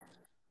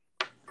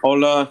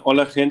Hola,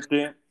 hola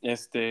gente,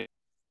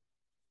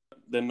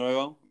 de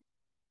nuevo,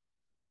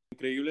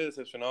 increíble,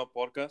 decepcionado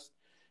podcast.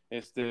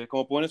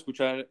 Como pueden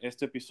escuchar,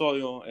 este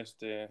episodio,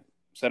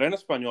 será en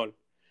español.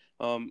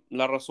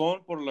 La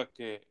razón por la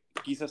que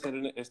quise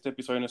hacer este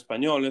episodio en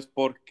español es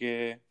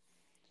porque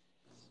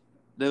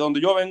de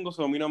donde yo vengo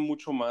se domina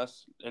mucho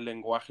más el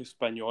lenguaje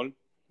español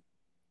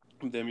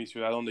de mi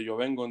ciudad donde yo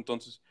vengo.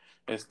 Entonces,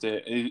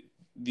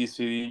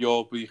 decidí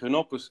yo, pues dije,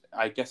 no, pues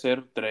hay que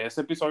hacer 3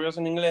 episodios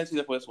en inglés y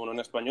después uno en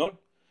español.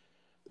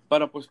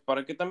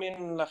 Para que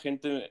también la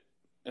gente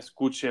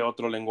escuche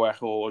otro lenguaje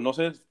o no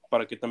sé,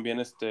 para que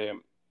también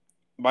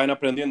vayan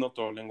aprendiendo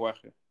otro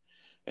lenguaje.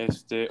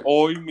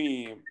 Hoy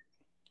mi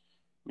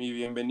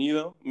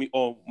bienvenido,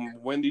 o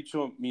buen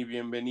dicho, mi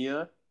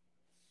bienvenida,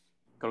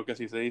 creo que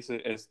así se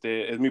dice,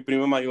 es mi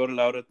prima mayor,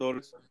 Laura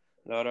Torres.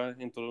 Laura,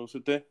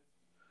 introdúcete.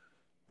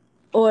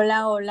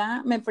 Hola,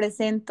 hola, me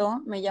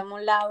presento, me llamo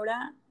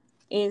Laura,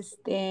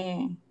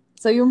 este,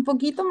 soy un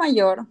poquito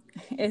mayor,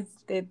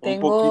 Un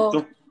tengo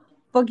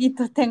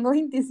poquito. tengo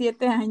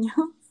 27 años,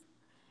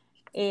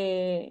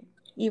 eh,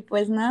 y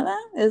pues nada,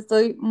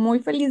 estoy muy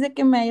feliz de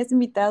que me hayas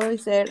invitado y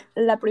ser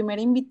la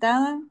primera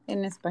invitada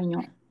en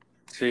español.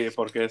 Sí,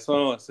 porque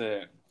eso,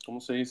 ¿cómo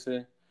se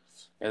dice?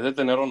 Es de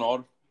tener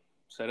honor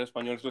ser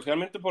español,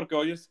 especialmente porque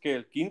hoy es que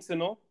el 15,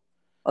 ¿no?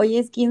 Hoy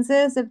es 15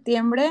 de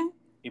septiembre,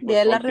 Y Día pues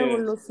de la hoy que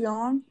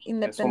Revolución, es somero.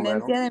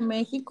 Independencia de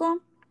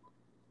México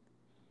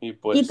Y y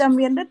pues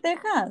también de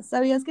Texas.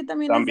 ¿Sabías que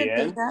también es de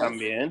también, Texas?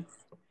 también,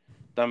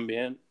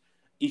 también.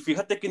 Y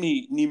fíjate que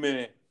ni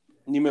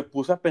me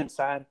puse a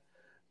pensar,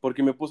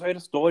 porque me puse a ver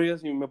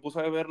historias y me puse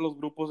a ver los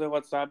grupos de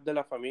WhatsApp de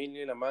la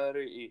familia y la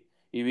madre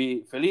y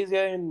vi feliz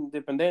día de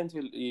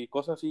independencia y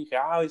cosas así. Dije,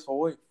 eso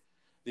hoy.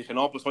 Dije,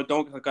 no, pues hoy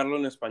tengo que sacarlo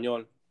en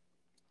español.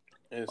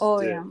 Este,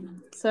 Obvio,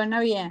 suena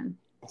bien.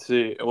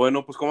 sí,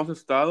 bueno, pues ¿cómo has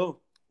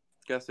estado?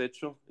 ¿Qué has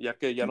hecho? Ya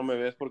que ya no me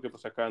ves porque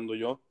pues acá ando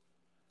yo.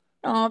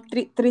 No,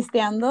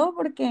 tristeando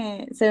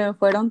porque se me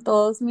fueron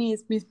todos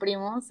mis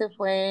primos, se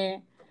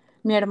fue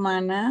mi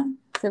hermana,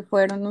 se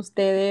fueron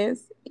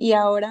ustedes y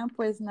ahora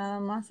pues nada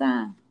más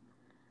a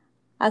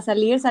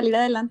salir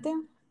adelante,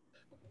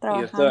 Y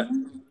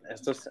trabajando.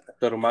 esta es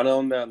tu hermana,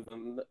 ¿dónde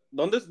anda?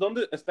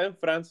 ¿Dónde está en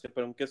Francia?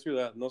 ¿Pero en qué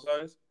ciudad? ¿No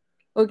sabes?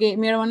 Ok,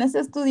 mi hermana está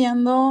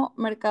estudiando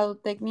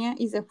mercadotecnia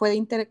y se fue de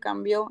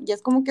intercambio, ya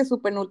es como que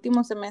su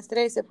penúltimo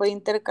semestre y se fue de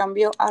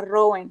intercambio a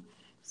Rowan.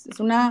 Es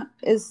una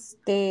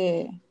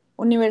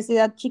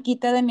universidad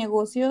chiquita de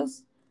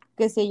negocios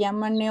que se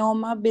llama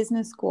Neoma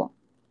Business School.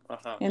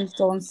 Ajá.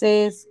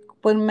 Entonces,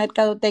 pues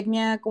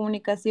mercadotecnia,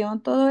 comunicación,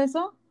 todo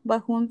eso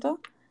va junto.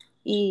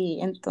 Y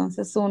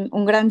entonces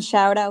un gran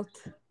shout out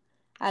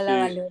a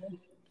la Sí, Valeria.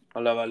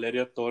 a la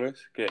Valeria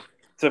Torres, que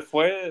se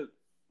fue,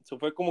 se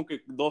fue como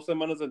que 2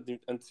 semanas de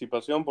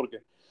anticipación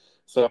porque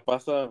se la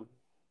pasa.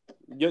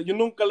 Yo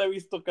nunca le he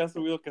visto que ha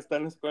subido que está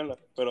en la escuela,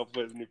 pero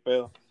pues ni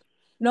pedo.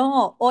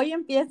 No, hoy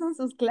empiezan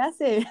sus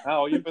clases.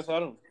 Hoy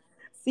empezaron.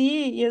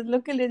 Sí, y es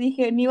lo que le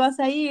dije, ni vas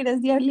a ir,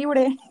 es día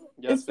libre,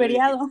 Ya es sé, que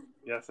feriado.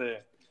 ya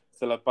se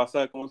la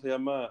pasa, ¿cómo se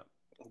llama?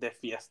 De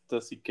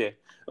fiestas y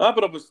que.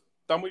 Pero pues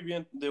está muy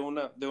bien de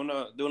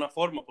una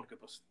forma, porque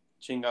pues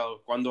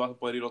chingado, ¿cuándo vas a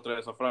poder ir otra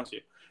vez a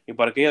Francia? Y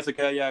para que ella se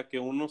quede ya que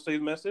unos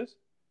 6 meses,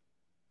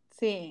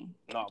 Sí.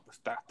 no, pues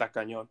está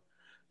cañón.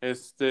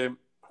 Este,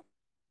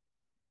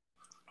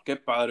 qué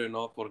padre,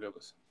 ¿no? Porque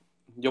pues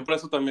yo por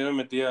eso también me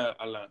metí a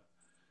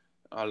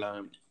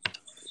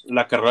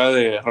la carrera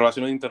de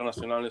relaciones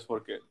internacionales,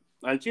 porque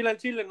al Chile,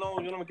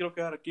 no, yo no me quiero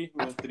quedar aquí,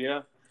 me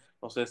gustaría,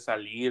 no sé,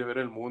 salir, ver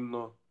el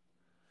mundo.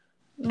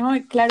 No,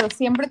 y claro,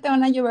 siempre te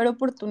van a llover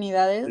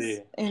oportunidades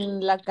Sí,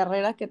 en la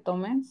carrera que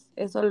tomes.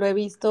 Eso lo he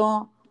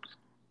visto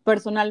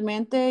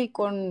personalmente y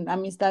con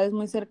amistades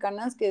muy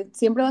cercanas, que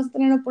siempre vas a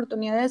tener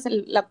oportunidades,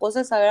 la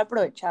cosa es saber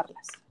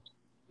aprovecharlas.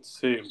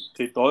 sí,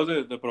 sí, todo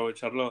es de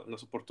aprovechar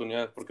las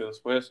oportunidades, porque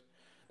después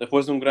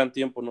de un gran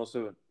tiempo, no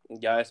sé,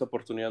 ya esa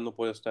oportunidad no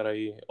puede estar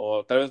ahí,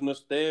 o tal vez no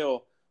esté,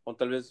 o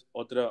tal vez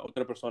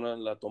otra persona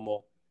la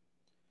tomó.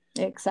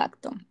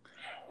 Exacto.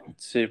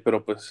 Sí,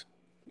 pero pues,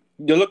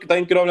 yo lo que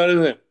también quiero hablar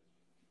es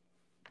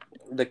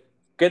de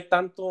qué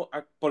tanto,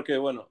 porque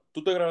bueno,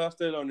 tú te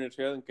graduaste de la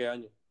universidad ¿en qué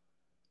año?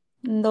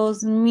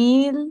 Dos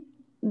mil 15,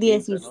 ¿no?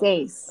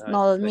 dieciséis,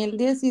 no, dos Sí. mil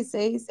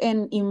dieciséis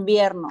en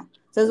invierno.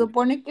 Se En,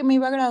 supone que me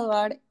iba a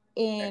graduar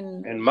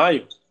en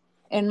mayo.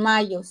 en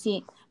mayo,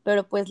 sí,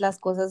 pero pues las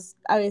cosas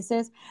a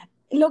veces,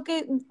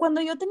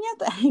 cuando yo tenía,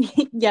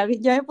 ya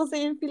me puse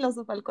bien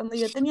filosofal, cuando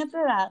yo tenía tu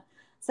edad,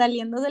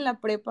 saliendo de la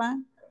prepa,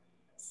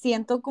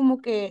 siento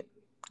como que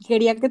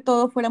quería que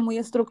todo fuera muy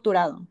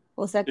estructurado,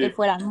 o sea, que Sí.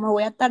 fuera, no me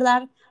voy a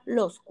tardar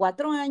los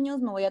 4 años,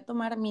 me voy a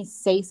tomar mis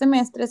 6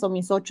 semestres o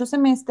mis 8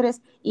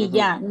 semestres y Ujú.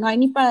 ya, no hay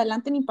ni para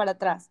adelante ni para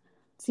atrás.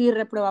 Si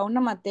reprobaba una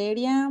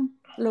materia,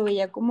 lo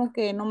veía como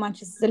que no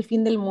manches, es el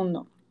fin del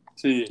mundo.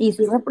 Sí, Y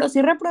sí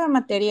reprobé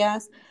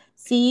materias,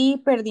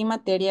 sí perdí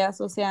materias,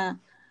 o sea,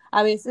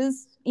 a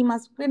veces, y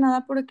más que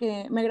nada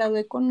porque me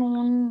gradué con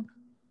un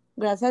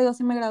gracias a Dios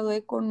sí me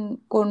gradué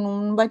con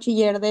un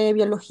bachiller de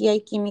biología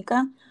y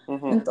química,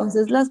 Ujú.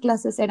 entonces las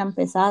clases eran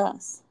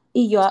pesadas.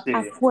 Y yo Sí.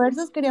 a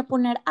fuerzas quería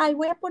poner, ay,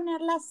 voy a poner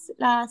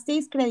las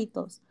 6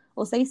 créditos,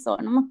 o 6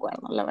 horas, no me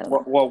acuerdo, la verdad.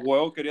 O a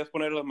huevo querías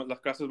poner las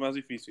clases más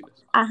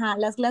difíciles. Ajá,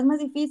 las clases más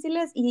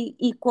difíciles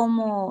y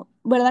como,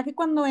 ¿verdad que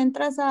cuando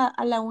entras a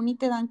la uni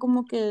te dan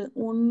como que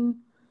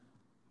un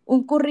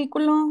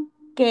currículo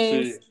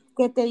Sí,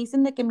 que te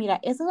dicen de que, mira,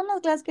 esas son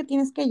las clases que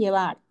tienes que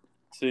llevar?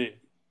 sí.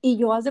 Y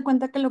yo haz de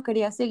cuenta que lo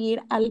quería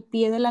seguir al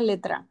pie de la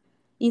letra.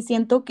 Y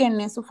siento que en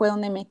eso fue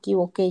donde me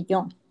equivoqué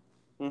yo.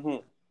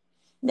 Ujú.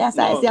 Ya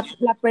sabes, No, ya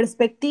la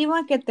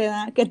perspectiva que te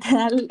da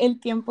el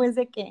tiempo es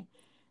de que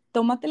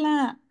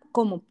tómatela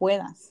como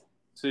puedas.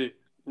 sí.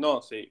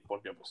 No, sí,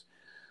 porque pues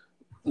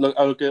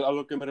a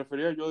lo que me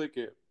refería yo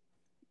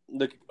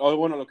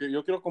bueno, lo que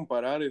yo quiero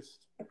comparar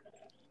es,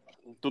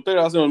 tú te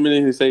graduaste en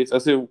 2016,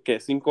 hace, ¿qué?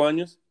 ¿5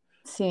 años?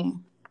 Sí,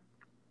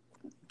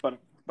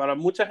 Para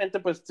mucha gente,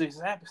 pues,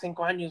 dices, pues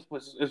 5 años,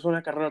 pues, es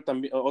una carrera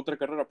también, otra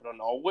carrera, pero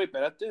no, güey,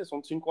 espérate,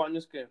 son 5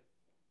 años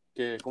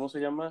 ¿cómo se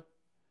llama?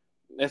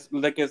 Es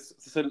de que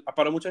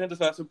para mucha gente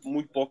se hace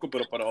muy poco,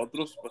 pero para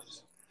otros,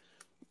 pues,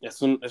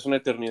 es una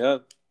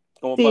eternidad.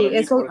 Como sí, para mí,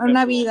 eso por es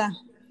una ejemplo, vida.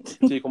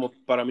 sí, como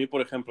para mí,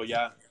 por ejemplo,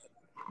 ya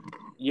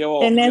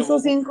En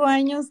esos llevo, 5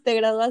 años te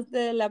graduaste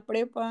de la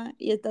prepa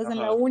y estás en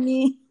la ajá,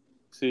 uni.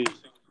 sí,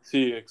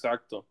 sí,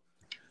 exacto.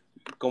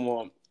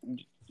 Como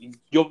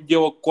yo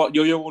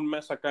llevo un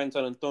mes acá en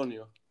San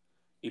Antonio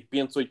y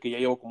pienso que ya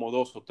llevo como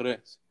 2 o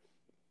 3.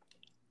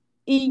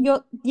 Y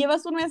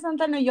llevas un mes,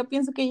 Santana, y yo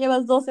pienso que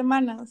llevas 2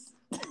 semanas.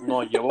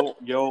 No,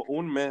 llevo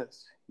un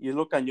mes y es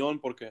lo cañón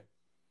porque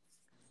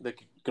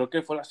creo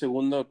que fue la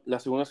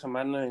segunda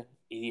semana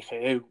y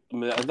dije,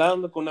 me andaba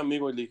dando con un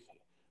amigo y le dije,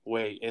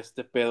 güey,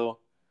 este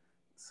pedo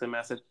se me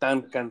hace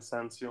tan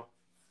cansancio.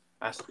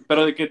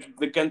 Pero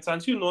de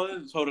cansancio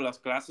no sobre las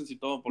clases y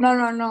todo, porque No,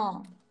 no, pues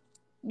no. es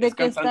De que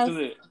cansancio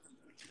estás,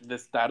 de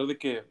estar,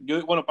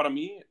 bueno, para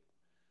mí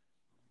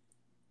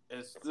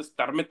es de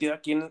estar metida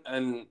aquí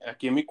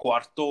en mi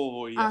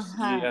cuarto y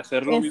ajá,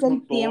 hacer lo es mismo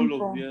el todos los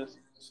tiempo, días.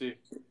 Sí,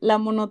 la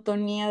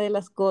monotonía de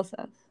las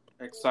cosas.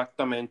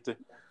 exactamente.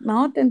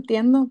 No, te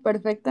entiendo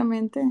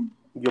perfectamente.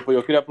 Pues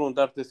yo quería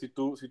preguntarte si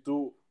tú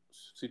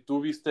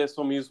viste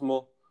eso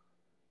mismo,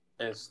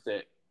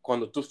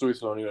 cuando tú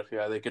estuviste en la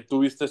universidad, de que tú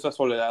viste esa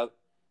soledad.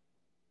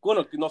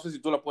 Bueno, no sé si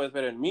tú la puedes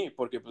ver en mí,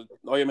 porque pues,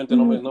 obviamente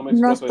no me No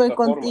expreso de estoy esa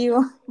forma. contigo,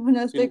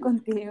 no estoy Sí,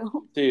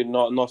 contigo. sí,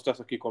 no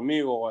estás aquí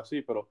conmigo o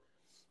así, pero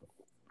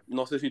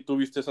no sé si tú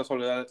viste esa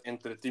soledad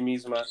entre ti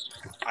misma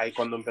ahí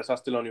cuando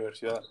empezaste la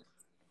universidad.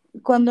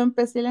 Cuando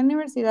empecé la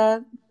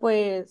universidad,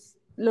 pues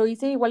lo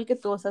hice igual que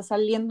tú, o sea,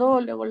 saliendo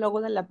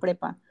luego de la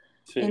prepa.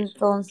 Sí,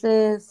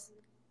 Entonces,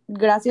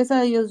 gracias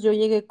a Dios, yo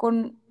llegué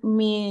con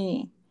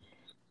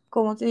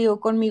 ¿cómo te digo?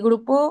 Con mi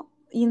grupo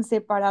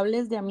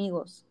inseparables de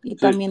amigos y sí,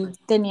 también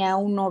tenía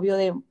un novio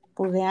de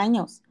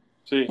años.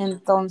 sí.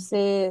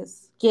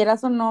 Entonces,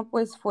 quieras o no,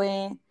 pues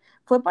fue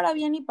para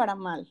bien y para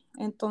mal.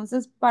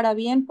 Entonces, para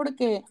bien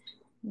porque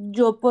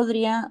yo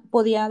podía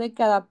de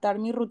que adaptar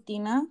mi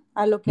rutina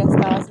a lo que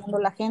estaba haciendo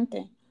la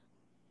gente,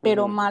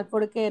 pero Ujú. mal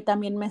porque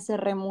también me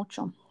cerré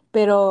mucho.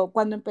 Pero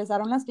cuando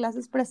empezaron las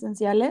clases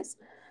presenciales,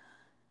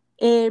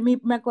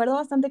 me acuerdo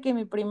bastante que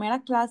mi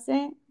primera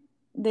clase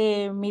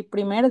de mi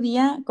primer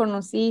día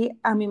conocí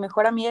a mi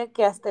mejor amiga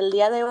que hasta el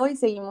día de hoy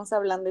seguimos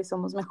hablando y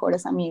somos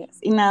mejores amigas.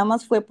 Y nada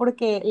más fue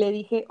porque le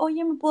dije,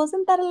 oye, ¿me puedo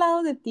sentar al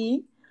lado de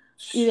ti?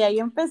 Y de ahí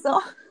empezó.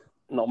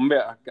 No, hombre,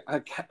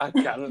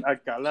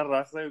 acá la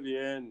raza es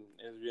bien,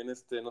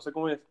 no sé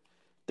cómo es,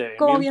 te ven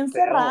Como bien bien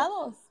feo.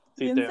 cerrados,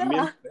 Sí, bien te ven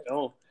bien cerrados.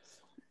 feo.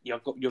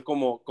 Yo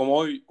como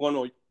hoy,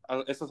 bueno,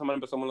 esta semana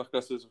empezamos las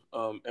clases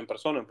en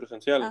persona, en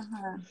presenciales.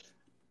 Ajá.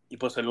 Y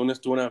pues el lunes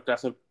tuve una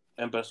clase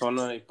en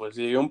persona y pues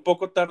llegué un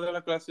poco tarde a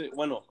la clase.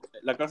 Bueno,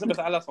 la clase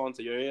empezaba a las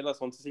 11, yo llegué a las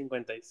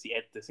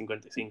 11:57,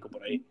 55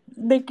 por ahí.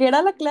 ¿De qué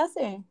era la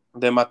clase?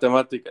 De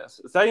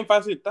matemáticas. Está bien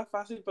fácil, está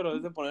fácil, pero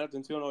es de poner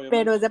atención, Pero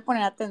obviamente. es de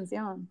poner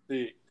atención.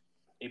 Sí.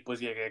 Y pues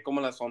llegué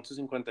como a las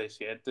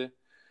 11:57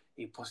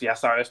 y pues ya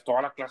sabes,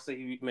 toda la clase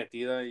ahí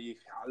metida y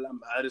dije, a la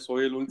madre,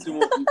 soy el último.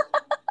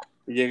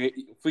 Y llegué,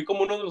 fui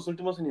como uno de los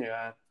últimos en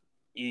llegar.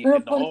 Y dije,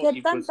 Pero ¿por no, qué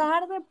y tan pues,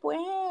 tarde,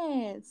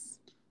 pues?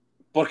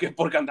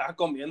 porque andaba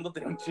comiendo,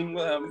 tenía un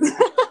chingo de hambre.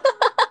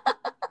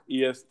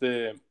 Y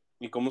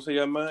 ¿y cómo se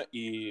llama?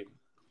 Y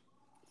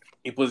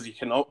pues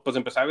dije, no, pues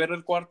empecé a ver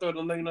el cuarto, a ver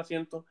dónde hay un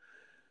asiento.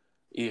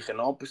 Y dije,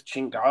 no, pues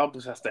chingado,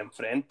 pues hasta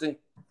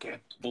enfrente.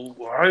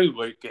 Ay,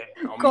 güey,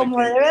 hombre, Como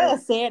qué debe miedo. de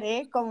ser,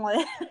 ¿eh? Como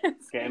debe de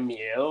Qué ser.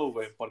 miedo,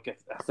 güey, porque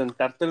a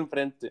sentarte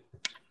enfrente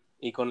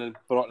y con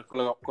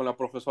la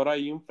profesora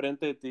ahí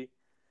enfrente de ti,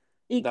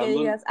 Y que dando.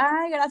 digas,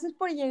 ay, gracias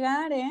por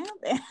llegar, ¿eh?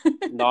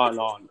 No,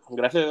 no, no,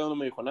 gracias a Dios no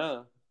me dijo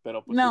nada,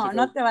 pero pues sí se No,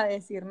 quedó. no te va a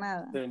decir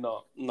nada. Sí,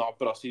 no, no,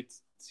 pero sí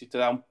te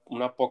da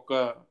una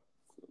poca.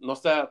 No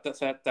sé, o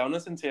sea, te da una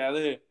sensibilidad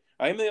de.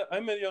 Ahí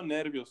me dio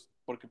nervios,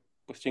 porque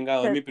pues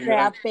chingado, es mi Te da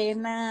primera.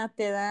 pena,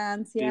 te da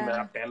Sí, me ansia.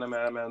 da pena, me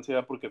da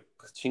ansiedad, porque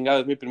pues chingado,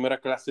 es mi primera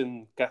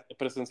clase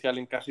presencial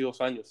en casi 2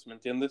 años, ¿me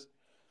entiendes?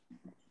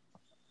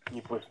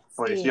 Y pues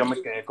por eso Sí. yo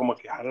me quedé como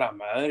que a la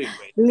madre,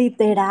 güey.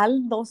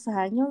 Literal, 2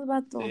 años,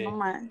 vato, no Sí.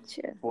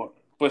 manches.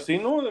 Pues sí,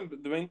 ¿no? De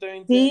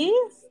 2020, Sí,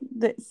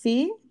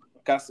 sí,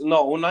 casi,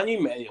 no, un año y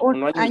medio, un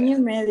un año y año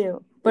y medio.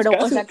 medio. Pues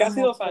Pero, o sea, casi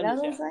como 2 años era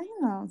ya. 2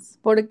 años. Sí.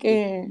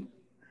 Porque,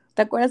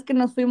 ¿te acuerdas que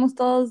nos fuimos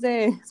todos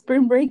de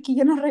Spring Break y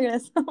ya nos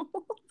regresamos?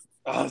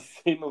 Ah,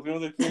 sí, nos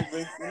fuimos de Spring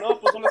Break. No,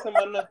 pues una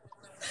semana.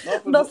 No,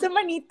 pues 2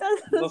 semanitas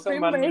de dos Spring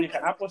semanas. Break. Dije,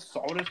 pues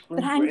sobre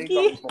Spring Break,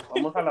 Tranqui.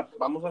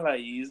 vamos a la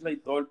isla y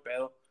todo el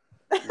pedo.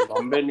 No,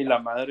 hombre, ni la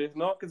madre.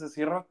 No, que se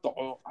cierra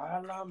todo.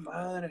 A la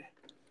madre.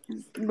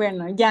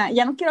 Bueno, ya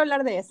no quiero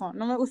hablar de eso,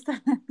 no me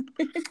gusta.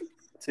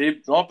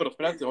 Sí, no, pero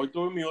espérate, hoy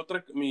tuve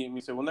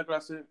mi segunda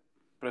clase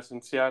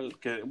presencial,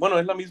 que, bueno,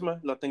 es la misma,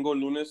 la tengo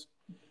lunes,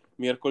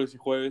 miércoles y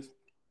jueves,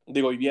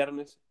 digo, y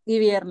viernes, Y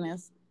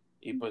viernes.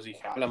 y pues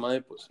dije, a la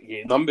madre, pues,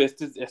 y no, hombre,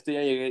 este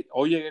ya llegué,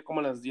 hoy llegué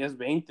como a las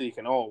 10:20,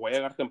 dije, no, voy a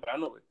llegar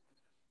temprano, güey.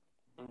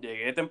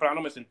 Llegué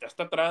temprano, me senté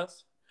hasta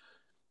atrás,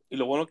 y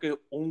lo bueno que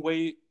un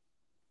güey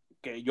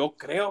que yo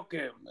creo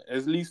que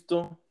es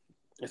listo,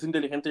 es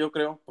inteligente, yo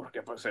creo,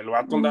 porque pues el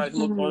vato andaba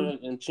haciendo todo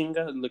Ujú. en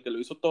chinga, de que lo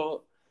hizo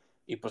todo,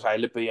 y pues ahí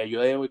le pedí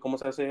ayuda, güey, ¿cómo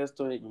se hace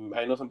esto? Y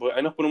ahí nos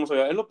ponemos a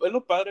ayudar. Es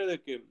lo padre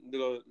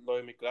lo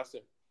de mi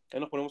clase, ahí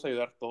nos ponemos a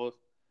ayudar todos.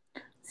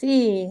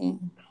 Sí,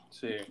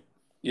 Sí.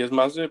 Y es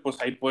más, pues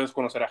ahí puedes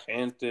conocer a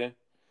gente.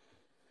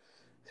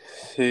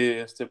 Sí,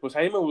 pues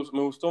ahí me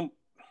gustó.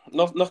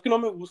 No, no es que no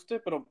me guste,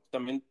 pero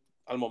también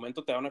al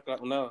momento te da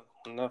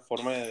una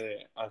forma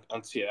de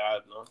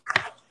ansiedad, ¿no?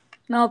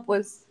 no,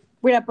 pues,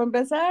 mira, para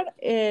empezar,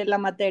 la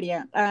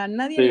materia. A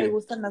nadie le Sí,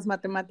 gustan las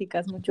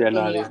matemáticas, sí, mucho a que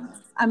nadie. digamos.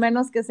 A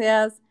menos que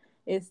seas,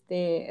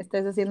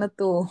 estés haciendo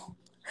tu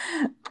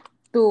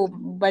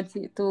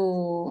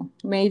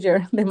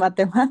major de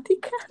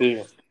matemática. Sí.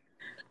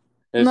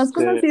 ¿No has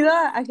Este, conocido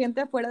a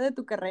gente afuera de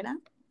tu carrera?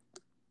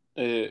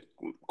 eh,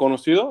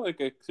 ¿Conocido? ¿De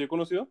que sí he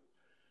conocido?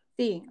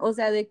 Sí, o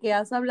sea, de que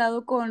has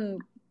hablado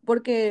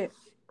porque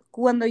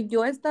cuando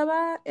yo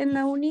estaba en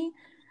la uni,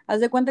 haz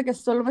de cuenta que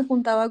solo me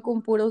juntaba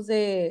con puros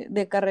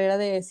de carrera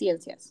de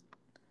ciencias,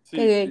 Sí,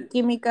 que sí.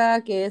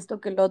 química, que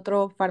esto, que el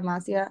otro,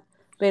 farmacia,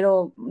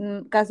 pero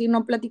casi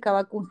no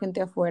platicaba con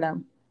gente afuera.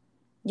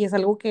 Y es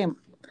algo que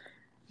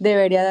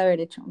debería de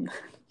haber hecho.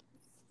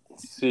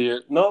 Sí,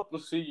 no,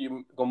 pues sí,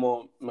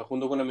 como me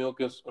junto con un amigo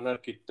que es un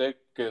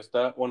arquitecto que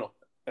bueno,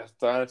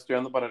 está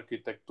estudiando para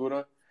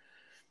arquitectura,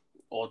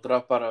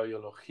 otra para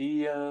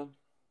biología,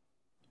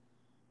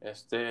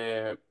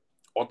 este,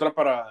 otra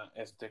para,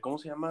 ¿cómo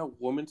se llama?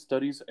 Women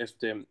Studies,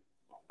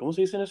 ¿cómo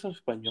se dice eso en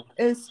español?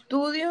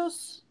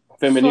 Estudios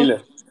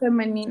Femeniles,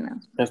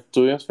 femeninas.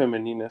 estudios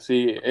femeninas,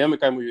 sí, ella me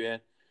cae muy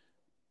bien,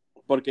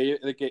 porque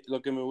de que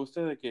lo que me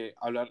gusta de que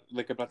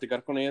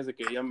platicar con ella es de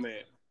que ella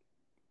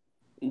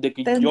de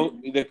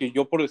que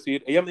yo por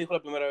decir, ella me dijo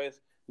la primera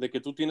vez de que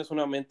tú tienes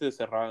una mente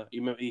cerrada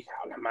y me dije,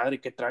 a la madre,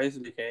 ¿qué traes?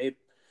 Le dije, hey,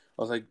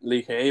 o sea, le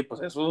dije, hey,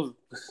 pues eso,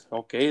 pues,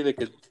 ok, de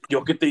que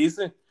yo qué te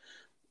hice.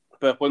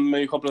 Pero después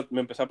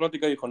me empecé a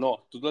platicar y dijo,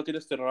 no, tú la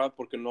tienes cerrada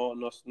porque no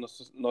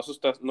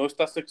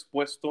estás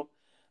expuesto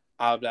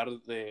a hablar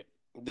de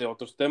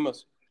otros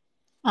temas.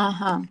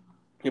 Ajá.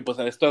 Y pues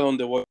a esto es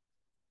donde voy.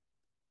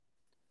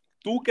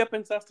 ¿Tú qué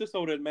pensaste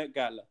sobre el Met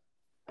Gala?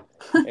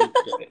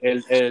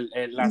 El,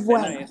 la cena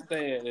Bueno,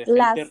 de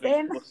la gente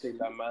cena, rica y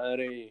la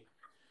madre.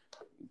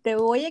 te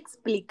voy a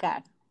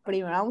explicar.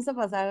 Primero vamos a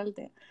pasar al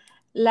tema.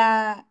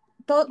 La,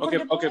 Ok, porque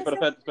ok, todo pero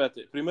ese.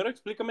 espérate. Primero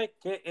explícame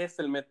qué es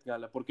el Met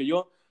Gala, porque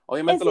yo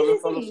obviamente Sí, lo veo sí,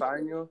 sí.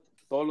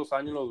 todos los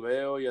años los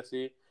veo y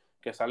así,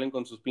 que salen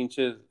con sus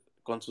pinches,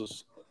 con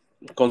sus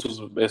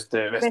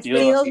vestidos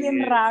Vestidos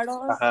bien así,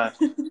 raros. ajá,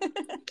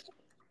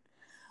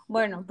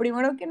 Bueno,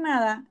 primero que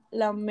nada,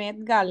 la Met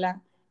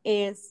Gala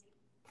es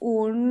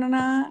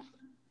una,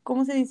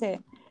 ¿cómo se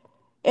dice?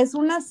 Es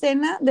una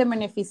cena de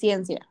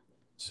beneficencia.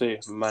 sí,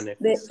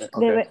 De,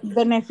 ok,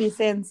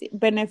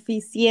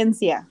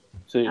 beneficencia.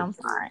 sí, I'm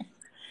sorry.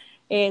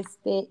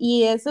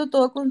 Y eso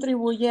todo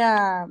contribuye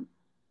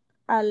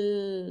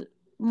al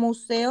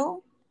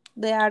Museo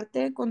de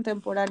Arte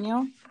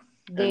Contemporáneo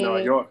en Nueva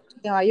de York,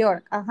 Nueva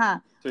York.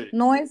 Ajá. sí,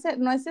 No es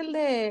el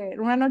de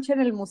Una noche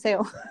en el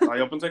museo.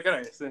 yo pensé que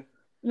era ese,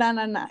 No,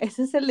 no, no.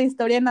 Ese es el de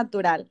Historia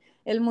Natural.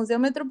 El Museo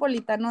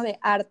Metropolitano de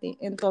Arte.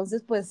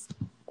 Entonces, pues,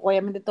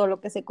 obviamente todo lo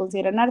que se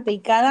considera en arte. Y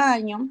cada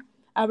año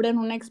abren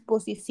una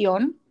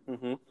exposición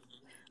ujú,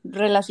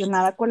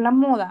 relacionada con la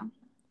moda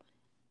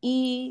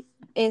y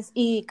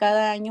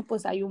cada año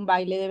pues hay un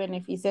baile de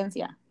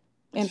beneficencia.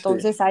 sí,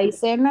 Entonces hay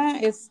cena,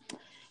 es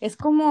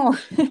como,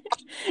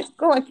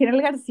 como aquí en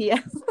el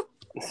García,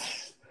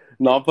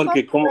 no,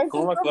 porque, cuando traes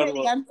 ¿cómo un me acuerdo?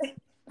 comediante,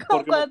 como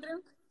Porque cuando traes,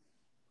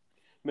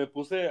 me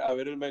puse a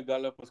ver el Met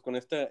Gala pues con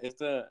esta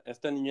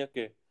niña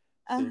que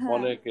se ajá,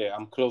 supone que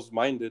I'm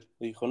close-minded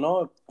y dijo,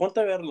 no, ponte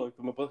a verlo y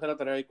pues me puedo dejar la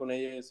tarea ahí con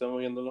ella y estamos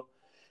viéndolo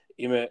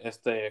y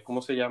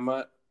 ¿cómo se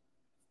llama?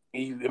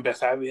 Y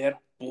empecé a ver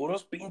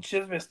puros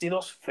pinches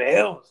vestidos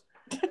feos.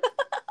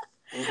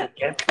 Y dije,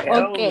 ¿qué ok,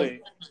 pedo,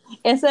 güey?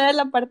 esa era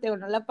la parte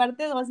 1. La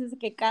parte 2 es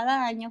que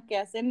cada año que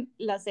hacen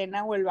la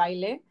cena o el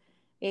baile,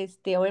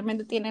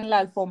 obviamente tienen la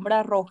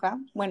alfombra roja,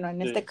 bueno,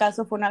 en este Sí,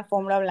 caso fue una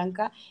alfombra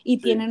blanca, y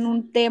sí. tienen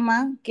un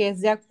tema que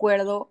es de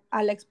acuerdo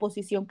a la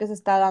exposición que se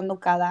está dando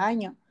cada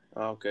año.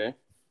 Ah, ok.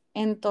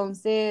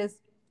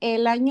 Entonces,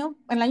 el año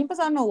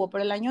pasado no hubo,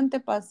 pero el año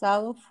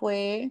antepasado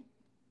fue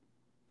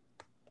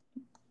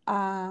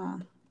a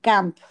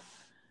Camp.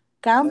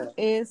 Camp Oh.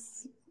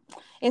 es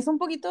un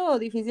poquito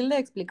difícil de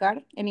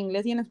explicar en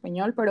inglés y en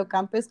español, pero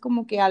camp es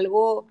como que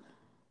algo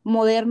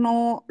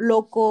moderno,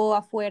 loco,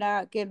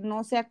 afuera, que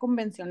no sea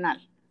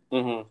convencional.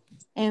 Ujú.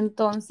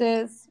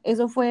 Entonces,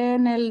 eso fue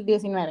en el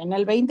 19. En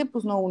el 20,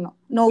 pues no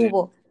Sí,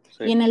 hubo.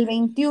 sí, Y en el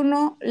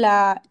 21,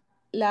 la,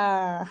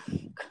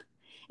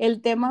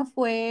 el tema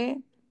fue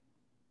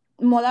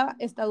moda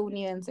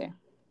estadounidense.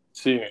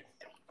 sí.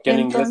 Que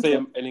Entonces,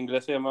 en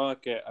inglés se llamaba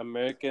que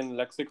American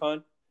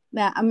Lexicon.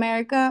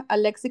 America, a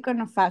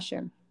lexicon of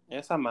fashion.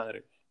 Esa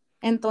madre.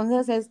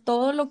 Entonces es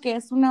todo lo que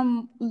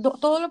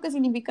todo lo que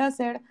significa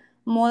ser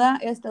moda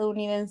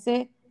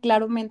estadounidense,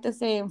 claramente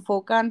se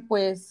enfocan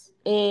pues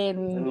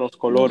En los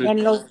colores.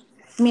 en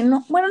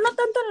bueno, no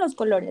tanto en los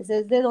colores,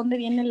 es de dónde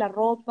viene la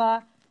ropa,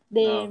 Ah,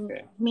 de ok.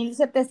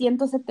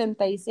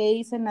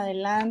 1776 en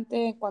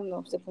adelante,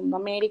 cuando se fundó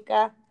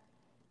América.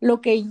 Lo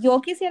que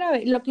yo quisiera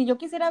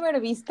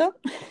haber visto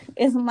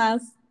es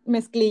más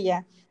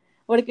mezclilla,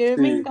 porque a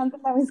mí me Sí, encanta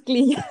la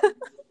mezclilla.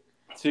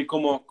 sí,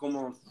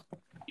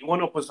 y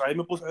bueno, pues ahí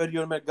me puse a ver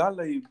yo el Met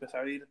Gala y empecé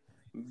a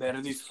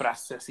ver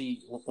disfraces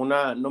y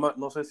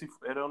no sé si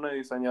era una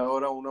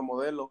diseñadora o una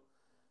modelo,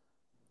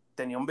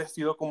 tenía un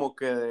vestido como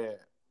que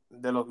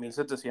de los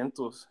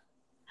 1700.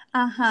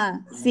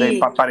 Ajá, sí.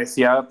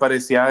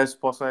 Parecía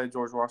esposa de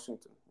George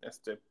Washington,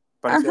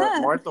 parecía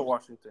Ajá. Martha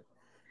Washington.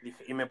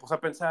 Y me puse a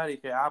pensar,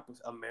 dije,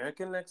 pues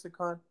American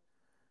Lexicon,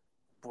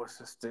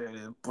 pues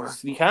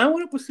pues dije,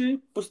 bueno, pues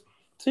sí,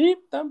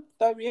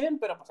 está bien,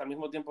 pero pues al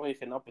mismo tiempo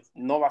dije, no, pues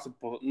no vas a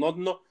poder,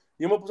 no,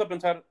 yo me puse a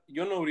pensar,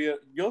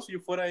 yo si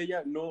fuera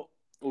ella, no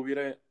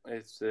hubiera,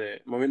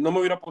 no me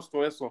hubiera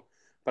puesto eso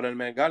para el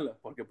Met Gala,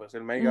 porque pues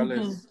el Met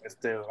Gala Ujú. es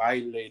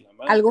baile y la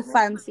madre, Algo ¿no?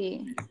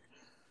 fancy.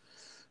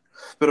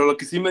 Pero lo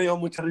que sí me dio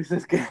mucha risa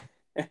es que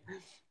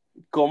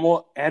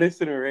cómo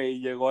Addison Rae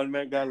llegó al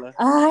Met Gala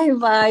Ay,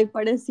 bye,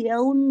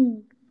 parecía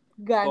un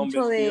con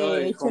gancho vestido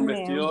de de, con H&M.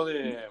 vestido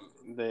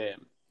de,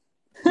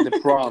 de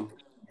prom.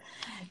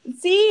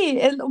 Sí,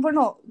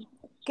 bueno,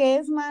 ¿qué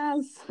es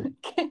más,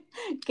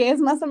 qué es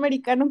más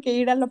americano que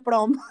ir a la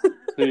prom?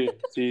 Sí,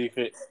 sí,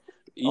 dije.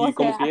 O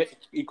sea,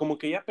 Y como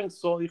que ella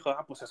pensó, dijo,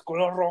 pues es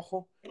color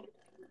rojo,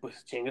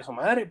 pues chingue su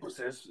madre, pues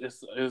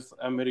es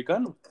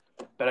americano.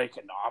 Pero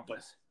dije, no,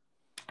 pues.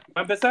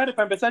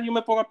 Para empezar, yo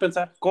me pongo a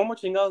pensar, ¿cómo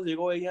chingados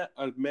llegó ella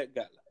al Met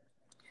Gala?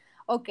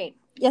 ok,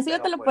 y así yo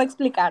te Pero lo puedo pues,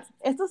 explicar.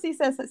 Esto sí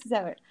sí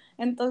sé ver.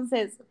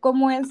 Entonces,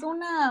 como es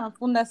una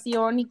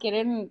fundación y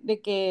quieren de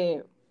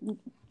que,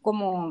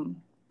 como,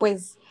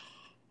 pues,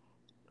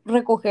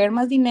 recoger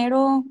más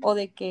dinero o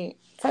de que,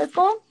 ¿sabes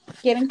cómo?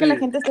 Quieren que la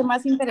sí. gente esté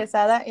más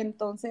interesada,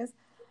 entonces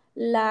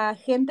la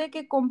gente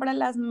que compra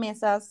las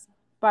mesas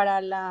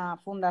para la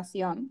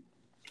fundación,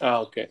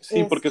 Ah, ok.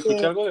 Sí, porque escuché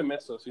este, algo de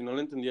mesas y no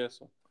le entendía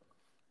eso.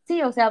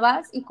 sí, o sea,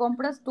 vas y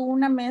compras tú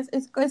una mesa,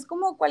 es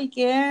como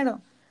cualquier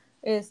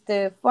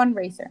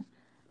fundraiser.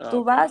 Ah, Tú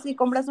ok. vas y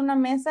compras una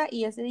mesa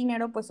y ese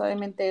dinero pues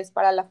obviamente es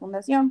para la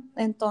fundación.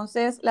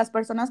 Entonces, las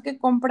personas que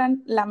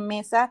compran la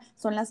mesa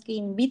son las que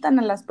invitan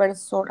a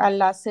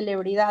las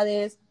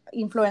celebridades,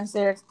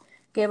 influencers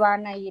que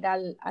van a ir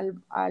al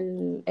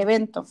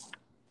evento.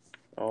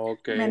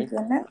 Ok. ¿Me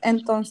entiendes?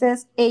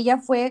 Entonces, ella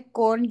fue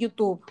con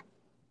YouTube.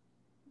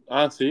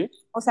 Ah, sí.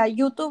 O sea,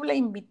 YouTube le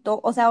invitó,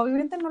 o sea,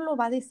 obviamente no lo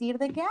va a decir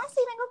de que, sí,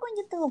 vengo con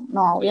YouTube.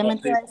 No, No,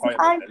 obviamente sí, va a decir,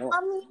 ay, obviamente no.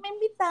 a mí me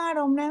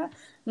invitaron. No,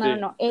 no, Sí.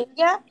 no.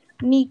 Ella,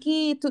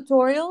 Nikki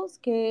Tutorials,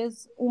 que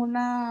es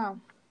una,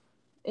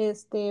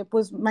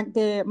 pues,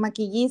 de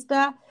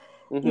maquillista,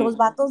 Ujú. los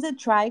vatos de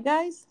Try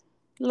Guys,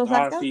 ¿los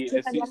Ah, sacas? sí, Que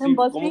sí, salían en sí.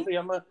 BuzzFeed.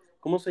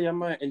 ¿Cómo se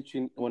llama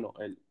bueno,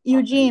 el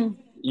Eugene.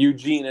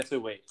 Eugene, ese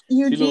güey? Sí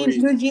lo Eugene.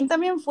 vi. Eugene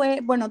también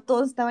fue, bueno,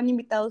 todos estaban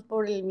invitados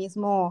por el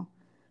mismo,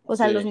 o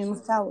sea, los Sí.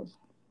 mismos chavos.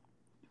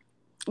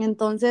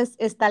 Entonces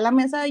está la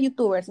mesa de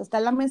youtubers, está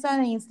la mesa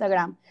de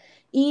Instagram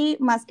y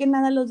más que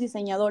nada los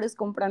diseñadores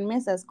compran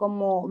mesas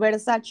como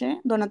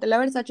Versace, Donatella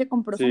Versace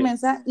compró su Sí.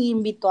 mesa e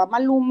invitó a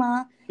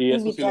Maluma, Sí, eso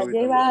sí invitó a lo vi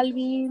J también.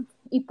 Balvin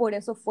y por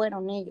eso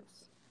fueron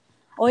ellos.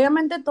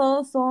 Obviamente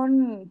todos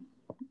son,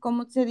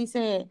 ¿cómo se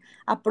dice?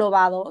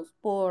 Aprobados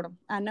por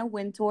Anna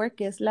Wintour,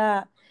 que es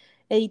la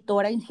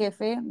editora en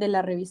jefe de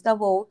la revista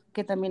Vogue,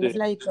 que también es Sí.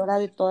 la editora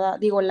de toda,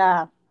 digo,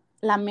 la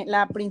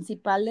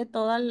principal de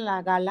toda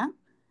la gala.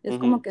 Es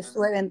como Ujú. que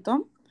su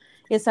evento.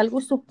 Es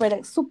algo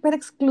súper, súper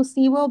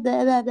exclusivo,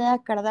 bla, bla,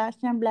 bla,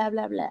 Kardashian, bla,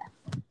 bla, bla.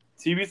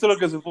 ¿Sí viste lo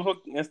que se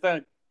puso Kim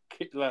Kardashian?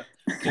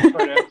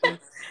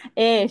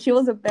 She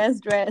was the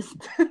best dressed.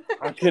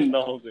 Ah, que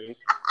no, güey.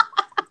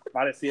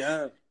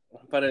 Parecía,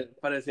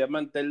 parecía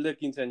mantel de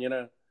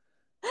quinceañera.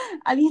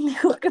 Alguien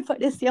dijo que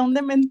parecía un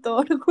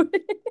dementor, güey.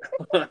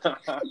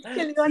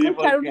 Que le iban Sí, a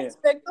echar un porque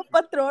aspecto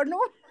patrono.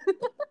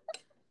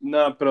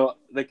 No, pero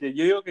de que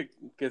yo digo que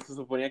se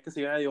suponía que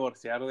se iban a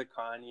divorciar de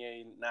Kanye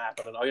y nada,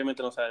 pero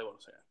obviamente no se va a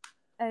divorciar.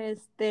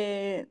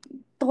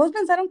 Todos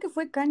pensaron que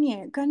fue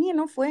Kanye. Kanye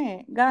no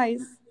fue,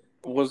 guys.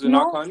 ¿Was it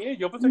not No, Kanye?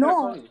 Yo pensé que era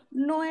no, Kanye.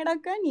 no era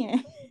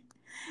Kanye.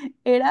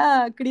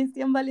 Era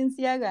Christian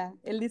Balenciaga,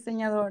 el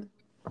diseñador.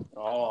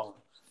 Oh,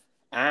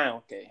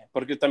 ok.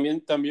 Porque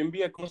también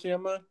vi, ¿cómo se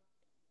llama?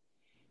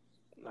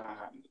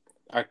 Ah,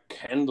 a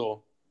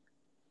Kendall.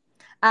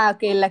 Ah,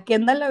 ok, la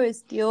Kendall la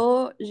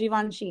vestió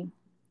Givenchy.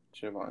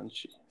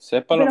 Givenchy.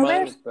 Sepa la Pero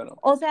madre, ves, pero.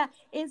 o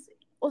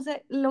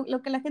sea,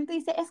 lo que la gente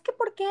dice es que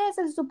 ¿por qué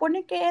se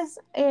supone que es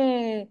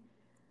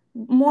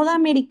moda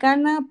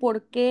americana?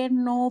 ¿Por qué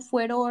no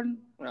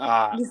fueron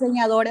Ah,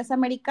 diseñadores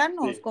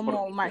americanos sí,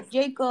 como Marc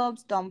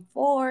Jacobs, Tom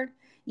Ford?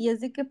 Y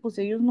es de que pues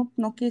ellos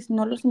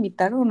no los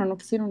invitaron o no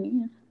quisieron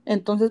ir.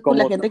 Entonces, pues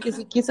la como, gente que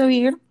sí quiso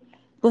ir,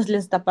 pues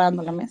les está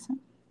pagando la mesa.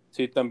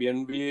 sí,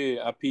 también vi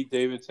a Pete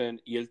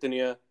Davidson y él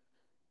tenía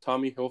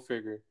Tommy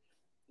Hilfiger.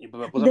 Y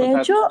pues me puse a De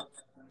pensar, hecho,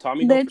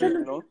 Tommy de hecho,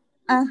 Hilfiger, ¿no?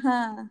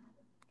 ajá,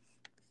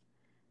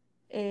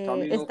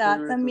 Tommy estaba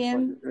Hilfiger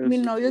también mi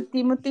es novio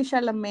Timothy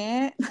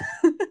Chalamet.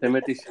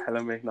 Timothy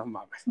Chalamet, no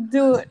mames.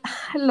 Dude,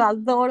 lo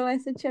adoro a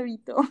ese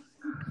chavito.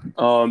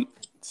 Um,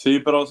 sí,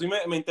 pero sí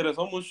me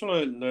interesó mucho lo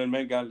del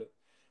Met Gala,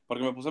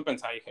 porque me puse a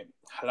pensar y dije,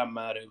 a la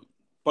madre,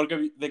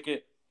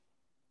 porque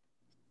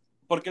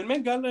porque el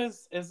Met Gala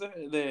es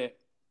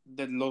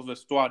de los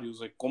vestuarios,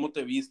 de cómo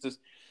te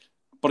vistes,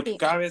 porque Sí,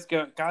 cada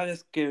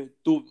vez que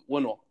tú,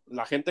 bueno,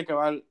 la gente que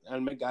va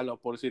al Met Gala,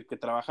 por decir, que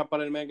trabaja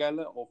para el Met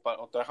Gala o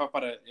trabaja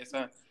para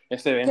ese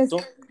que, evento,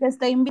 que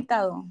esté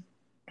invitado.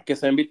 que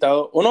se ha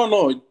invitado, o no,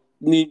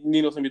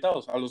 ni los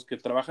invitados, a los que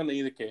trabajan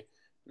ahí de que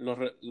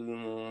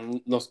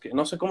los que,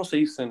 no sé cómo se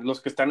dicen,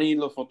 los que están ahí,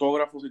 los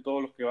fotógrafos y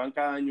todos los que van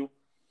cada año,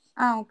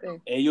 Ah, ok.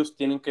 ellos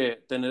tienen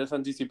que tener esa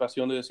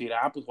anticipación de decir,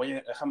 pues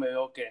oye, déjame ver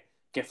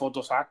qué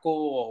foto saco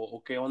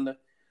o qué onda,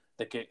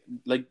 de que,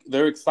 like,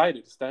 they're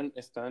excited, están,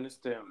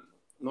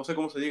 no sé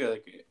cómo se diga,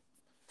 de que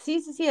Sí,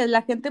 sí, sí, es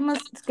la gente más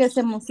que se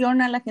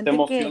emociona, la se gente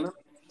que emocionan,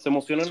 se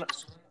emocionan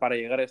para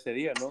llegar a ese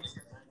día, ¿no?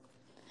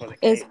 O de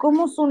es que,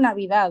 como su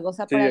Navidad, o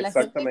sea, sí, para la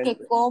gente que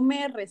exactamente.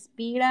 come,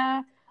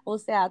 respira, o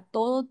sea,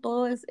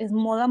 todo es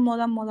moda,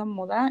 moda, moda,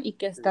 moda y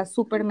que está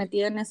súper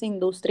metida en esa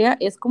industria,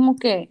 es como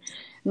que,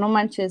 no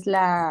manches,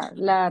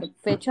 la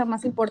fecha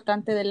más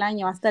importante del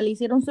año. Hasta le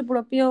hicieron su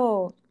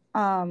propio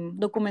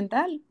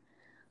documental.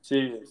 Sí,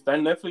 está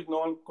en Netflix,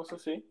 ¿no? Algo cosa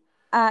así.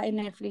 En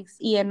Netflix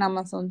y en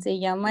Amazon. Se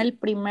llama el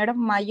primer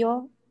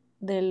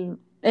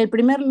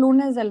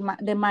lunes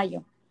de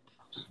mayo.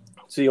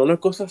 Sí, una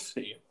cosa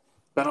sí.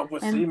 Pero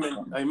pues sí,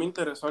 Entonces, a mí me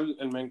interesó el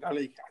Bengala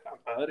y dije, a la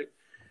madre,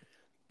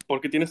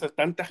 porque tienes a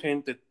tanta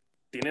gente,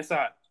 tienes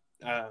a,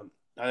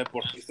 a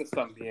deportistas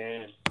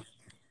también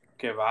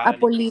que a van y que hacen,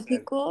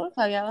 políticos,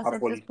 había a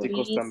bastantes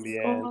políticos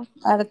también. políticos,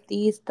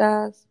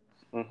 artistas.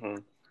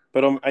 Ujú.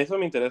 Pero a eso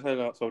me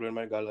interesa sobre el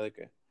Bengala de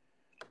que,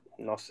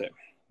 no sé,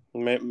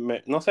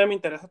 no sé, me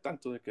interesa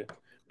tanto de que,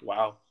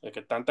 wow, de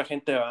que tanta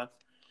gente va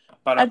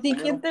 ¿A para ti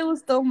quién primero. te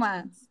gustó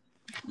más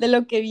de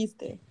lo que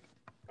viste?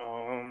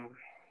 um,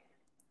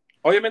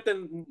 Obviamente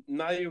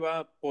nadie va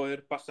a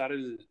poder pasar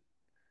el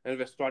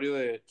vestuario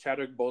de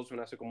Chadwick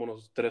Boseman hace como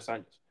unos 3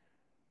 años.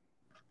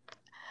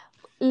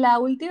 La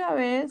última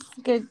vez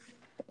que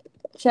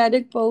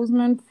Chadwick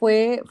Boseman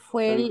fue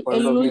Fue el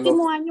el 2008,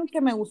 último año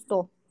que me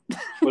gustó.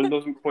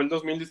 fue el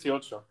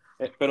 2018.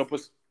 Pero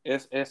pues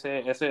es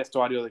ese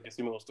vestuario de que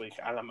sí me gustó.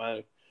 Dije, a la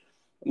madre.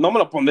 No me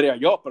lo pondría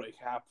yo, pero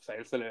dije, pues a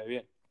él se le ve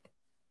bien.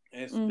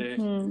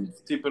 Ujú.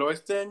 Sí, pero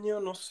este año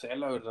no sé,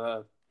 la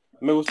verdad.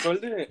 Me gustó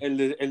el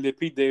de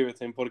Pete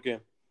Davidson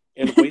porque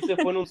el güey se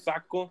fue en un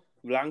saco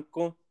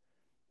blanco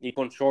y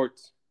con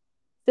shorts.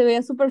 Se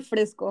veía súper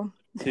fresco.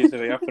 Sí, se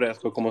veía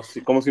fresco, como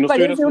si no estuviera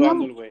Parece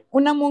sudando el güey.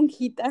 una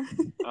monjita.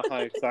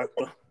 Ajá,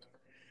 exacto.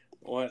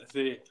 Bueno,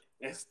 sí,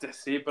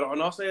 sí, pero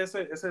no sé,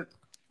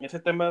 ese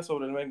tema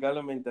sobre el Met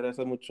Gala me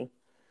interesa mucho,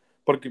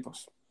 porque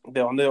pues,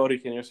 de dónde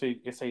originó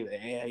esa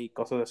idea y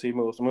cosas así,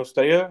 me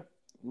gustaría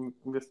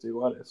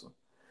investigar eso.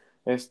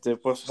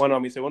 Pues, bueno, a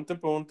mi segunda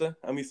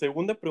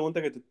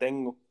pregunta que te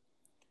tengo,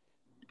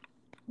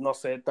 no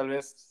sé, tal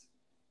vez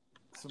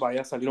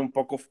vaya a salir un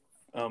poco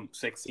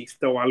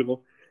sexista o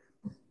algo,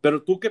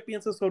 pero ¿tú qué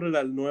piensas sobre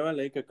la nueva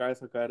ley que acaba de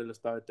sacar el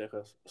estado de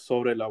Texas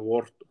sobre el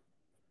aborto?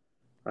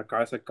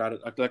 Acaba de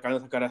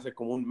sacar hace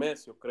como un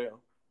mes, yo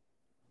creo.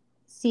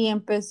 Sí,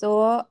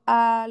 empezó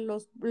el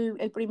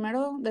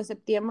 1 de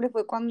septiembre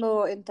fue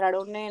cuando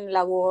entraron en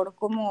labor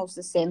como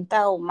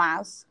 60 o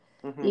más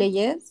Ujú.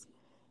 leyes,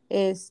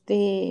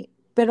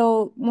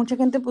 pero mucha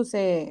gente pues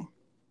se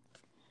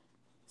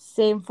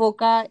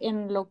enfoca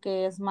en lo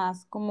que es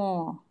más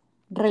como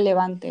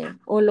relevante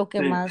o lo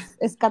que Sí. más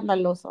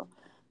escandaloso,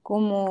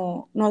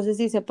 como no sé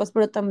si sepas,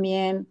 pero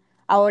también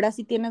ahora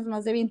si tienes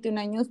más de 21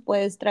 años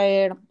puedes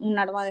traer un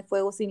arma de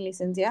fuego sin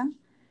licencia,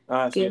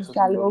 Sí, que eso es sí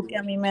lo algo vi. que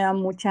a mí me da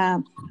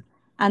mucha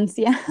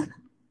ansia.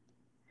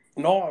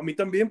 No, a mí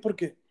también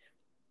porque,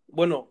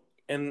 bueno,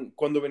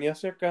 cuando venía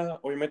hacia acá,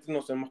 obviamente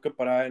nos tenemos que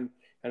parar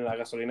en la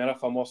gasolinera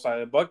famosa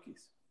de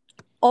Buc-ee's.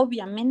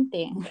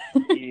 obviamente,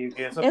 Y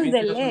esa es de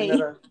pinche ley,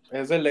 gasolinera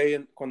es de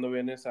ley cuando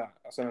vienes a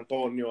San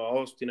Antonio, a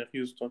Austin, a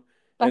Houston. Es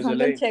de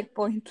pasando el ley.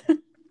 checkpoint.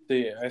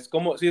 Sí, es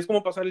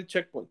como pasar el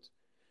checkpoint.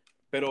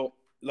 Pero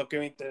lo que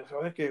me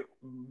interesó es que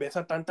ves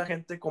a tanta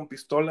gente con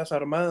pistolas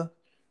armadas,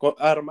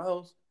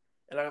 armados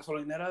en la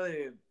gasolinera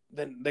de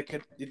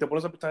que, y te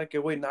pones a pensar de que,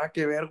 güey, nada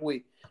que ver,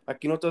 güey.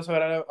 Aquí no te vas a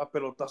ver a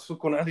pelotazos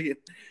con alguien.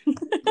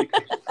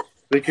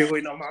 De que,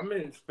 güey, no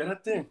mames,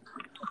 espérate.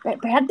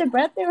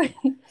 Espérate, güey.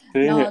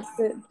 Sí, No,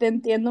 te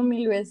entiendo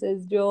mil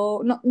veces.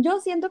 Yo, no, yo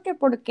siento que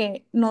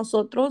porque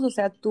nosotros, o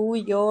sea, tú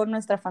y yo,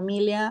 nuestra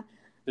familia,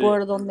 sí,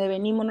 por donde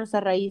venimos,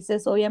 nuestras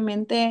raíces,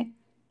 obviamente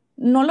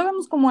no lo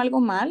vemos como algo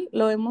mal,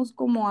 lo vemos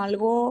como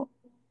algo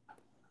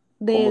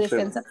de como se.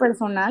 defensa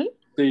personal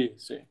Sí,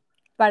 sí,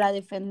 para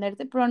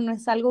defenderte, pero no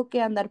es algo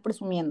que andar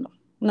presumiendo.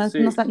 No es,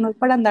 no, sí, no es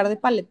para andar de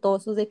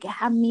paletosos, de que,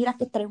 mira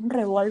que trae un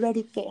revólver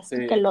y que esto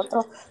y que sí, el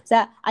otro. O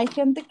sea, hay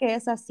gente que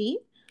es así,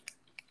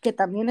 que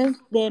también es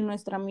de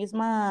nuestra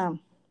misma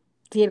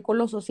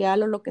círculo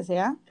social o lo que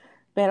sea,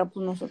 pero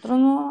pues nosotros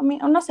no, a mí,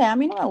 no sé, a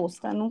mí no me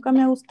gusta, nunca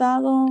me ha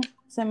gustado,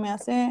 se me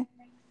hace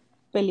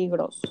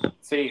peligroso.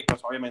 sí,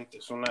 pues obviamente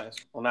es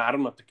una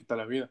arma, te quita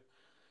la vida.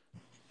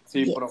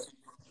 Sí, Yes.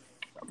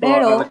 pero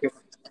hablas de Pero que,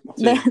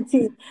 de, sí,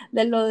 sí,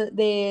 de lo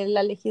de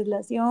la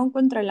legislación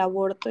contra el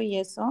aborto y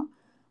eso,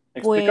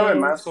 explícame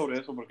más pues, sobre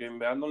eso, porque en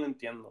verdad no lo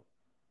entiendo.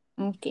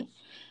 ok.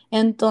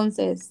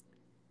 Entonces,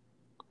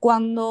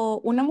 cuando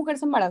una mujer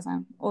se embaraza,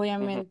 Ujú.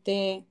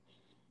 obviamente,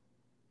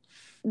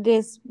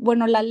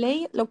 bueno, la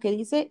ley lo que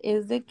dice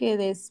es de que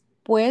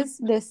después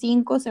de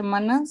 5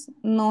 semanas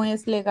no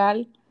es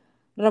legal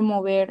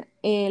remover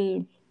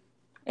el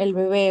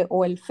bebé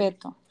o el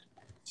feto.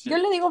 Sí, Yo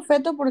le digo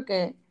feto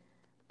porque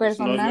pues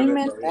no es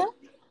bebé personalmente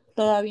todavía.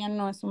 todavía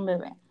no es un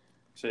bebé,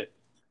 Sí,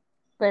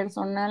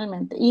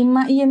 personalmente. Y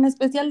en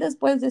especial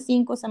después de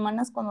 5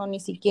 semanas cuando ni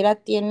siquiera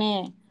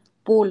tiene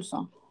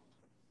pulso.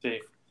 sí,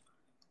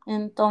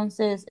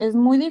 Entonces, es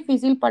muy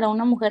difícil para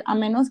una mujer, a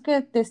menos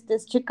que te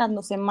estés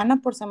checando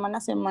semana por semana,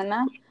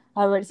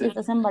 a ver si sí,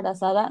 estás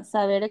embarazada,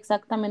 saber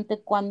exactamente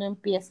cuándo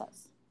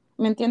empiezas.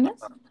 ¿Me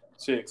entiendes?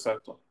 sí,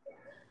 exacto.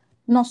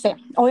 No sé,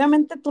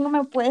 obviamente tú no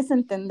me puedes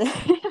entender,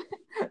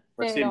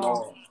 Pues sí, pero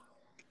no.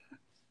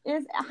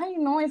 ay,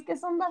 no, es que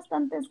son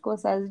bastantes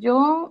cosas.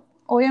 Yo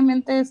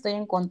obviamente estoy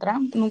en contra,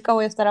 nunca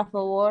voy a estar a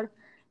favor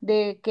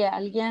de que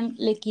alguien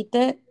le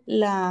quite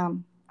La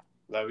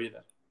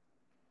vida.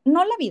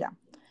 no la vida.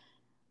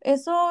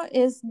 Eso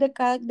es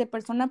de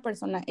persona a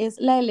persona, es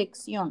la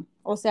elección,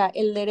 o sea,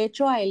 el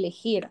derecho a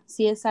elegir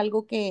si es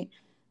algo que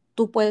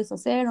tú puedes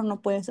hacer o no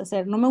puedes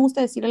hacer. No me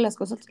gusta decirle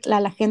a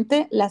la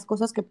gente las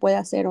cosas que puede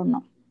hacer o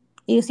no.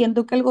 Y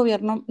siento que el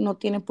gobierno no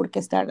tiene por qué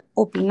estar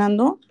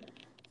opinando.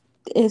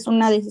 Es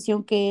una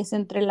decisión que es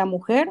entre la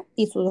mujer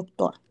y su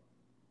doctor,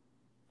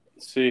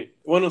 Sí,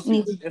 bueno, sí,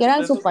 ni siquiera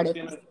de de su eso sí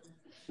pareja.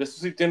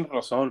 tienes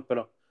razón,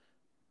 pero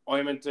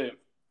obviamente,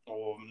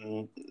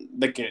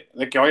 de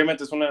que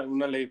obviamente es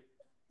una ley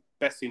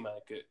pésima,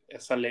 de que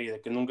esa ley,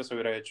 de que nunca se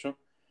hubiera hecho,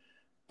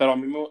 pero a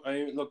mí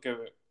lo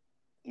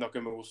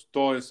que me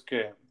gustó es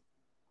que,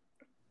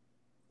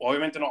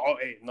 obviamente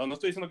no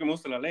estoy diciendo que me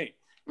guste la ley,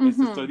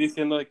 estoy Ujú.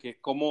 diciendo de que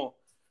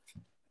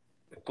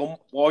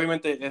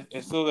obviamente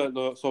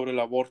eso sobre el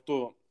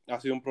aborto ha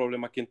sido un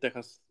problema aquí en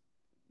Texas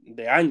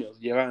de años,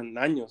 llevan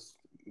años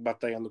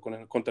batallando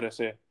contra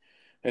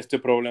este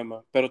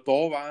problema, pero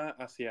todo va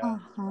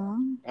Ajá.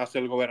 hacia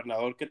el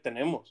gobernador que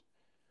tenemos,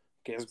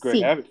 que es Greg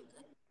Sí, Abbott.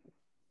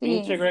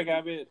 Pinche sí. Greg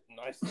Abbott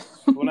no es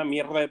una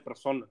mierda de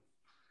persona.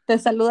 Te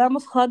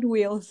saludamos Hot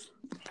Wheels.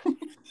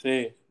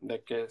 Sí,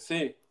 de que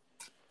sí.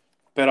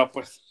 Pero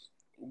pues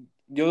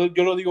yo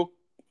lo digo,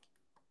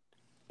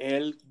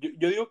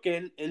 yo digo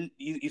que él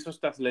hizo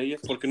estas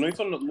leyes porque no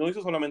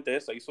hizo solamente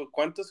esa, hizo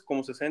 ¿cuántas?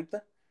 Como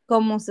 60.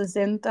 Como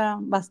 60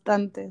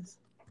 bastantes.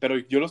 Pero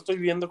yo lo estoy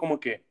viendo como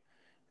que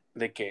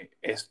de que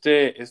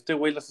este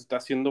güey las está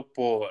haciendo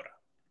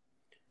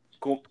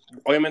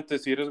obviamente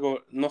si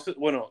no sé,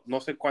 bueno,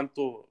 no sé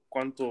cuánto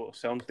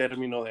sea un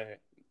término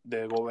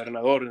de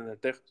gobernador en el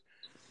Texas.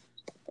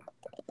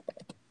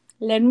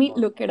 Let me No,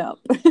 look it up.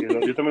 yo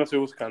también lo estoy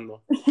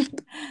buscando.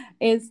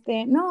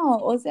 No,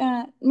 o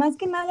sea, más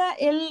que nada,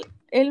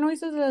 él no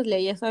hizo las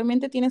leyes,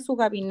 obviamente tiene su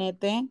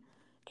gabinete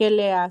que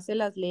le hace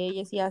las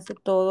leyes y hace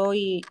todo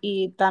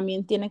y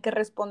también tiene que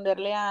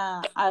responderle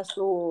a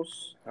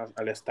sus,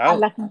 Al a Estado,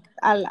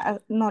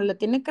 la, no, le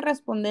tiene que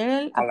responder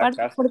él, a la aparte,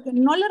 casa. porque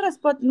no le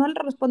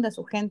responde a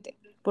su gente,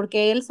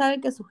 porque él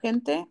sabe que su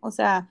gente, o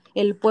sea,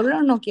 el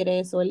pueblo no quiere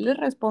eso, él le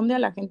responde a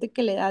la gente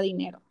que le da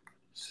dinero.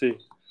 Sí.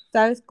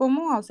 ¿Sabes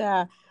cómo? O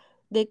sea,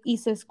 y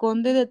se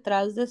esconde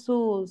detrás de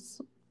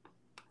sus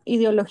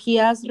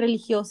ideologías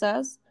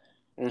religiosas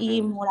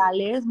y Ujú.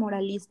 morales,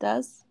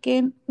 moralistas,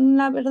 que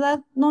la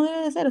verdad no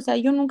debe de ser. O sea,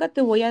 yo nunca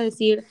te voy a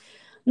decir,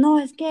 no,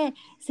 es que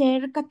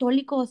ser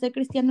católico o ser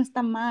cristiano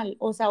está mal.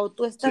 O sea, o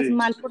tú estás Sí,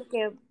 mal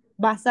porque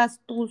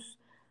basas tus...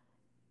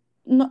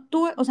 No,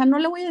 tú, o sea, no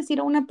le voy a decir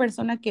a una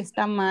persona que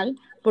está mal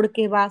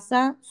porque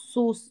basa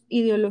sus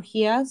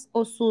ideologías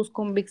o sus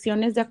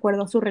convicciones de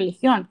acuerdo a su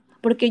religión,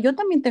 porque yo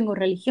también tengo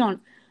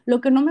religión.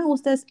 Lo que no me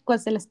gusta es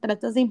cuando se les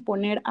trata de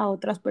imponer a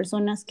otras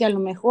personas que a lo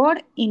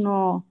mejor y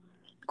no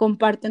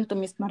comparten tu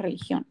misma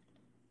religión.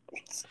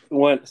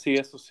 Bueno, sí,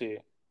 eso sí.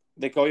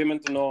 De que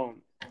obviamente no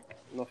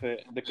sé,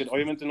 de que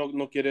obviamente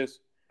no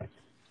quieres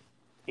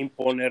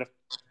imponer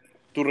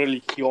tu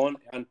religión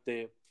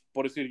ante,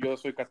 por decir, yo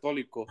soy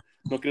católico,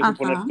 no quieres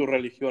imponer Ajá. tu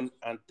religión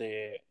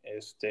ante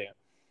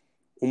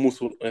un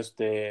musul,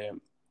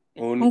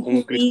 Un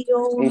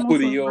judío, un un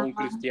judío, un musulmán,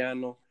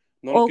 cristiano,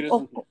 no lo o, quieres.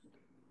 o,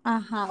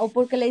 ajá, o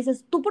porque le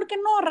dices, ¿tú por qué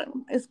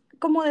no? Es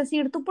como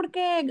decir, ¿tú por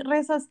qué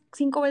rezas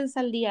 5 veces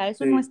al día?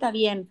 Eso no Sí, está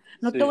bien,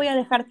 no te sí, voy a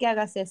dejar que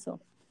hagas eso.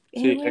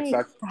 sí, Güey,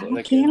 exacto, cada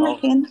de que quien la no,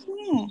 gente.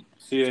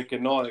 sí, de que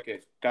no, de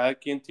que cada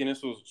quien tiene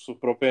su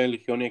propia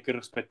religión y hay que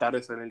respetar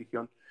esa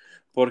religión,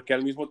 porque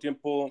al mismo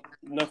tiempo,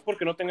 no es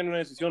porque no tengan una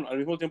decisión, al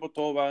mismo tiempo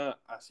todo va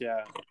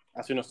hacia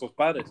nuestros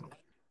padres,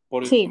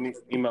 por Sí,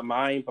 mi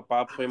mamá y mi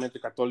papá, obviamente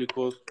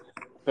católicos,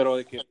 pero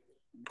de que,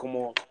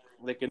 como,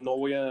 de que no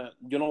voy a,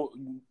 yo no,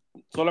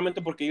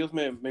 solamente porque ellos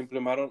me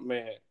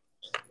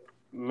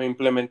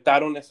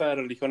implementaron esa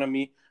religión a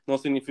mí, no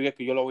significa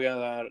que yo lo voy a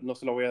dar, no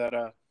se lo voy a dar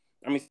a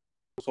mis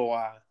hijos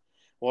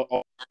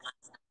o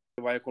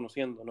que vaya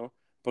conociendo, ¿no?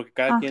 Porque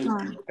ajá,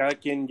 cada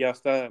quien ya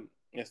está,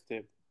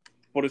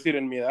 por decir,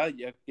 en mi edad,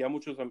 ya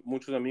muchos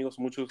amigos,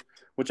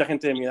 mucha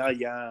gente de mi edad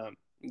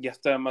ya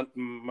está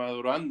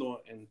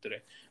madurando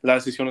entre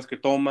las decisiones que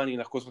toman y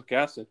las cosas que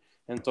hacen.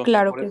 Entonces,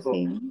 claro por que eso,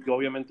 sí. yo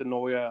obviamente no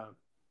voy a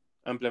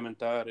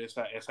implementar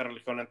esa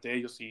religión ante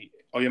ellos y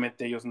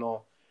obviamente ellos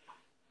no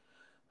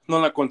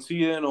la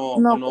coinciden o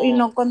No, y no.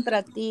 no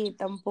contra ti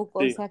tampoco,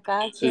 o Sí, sea,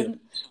 cada sí,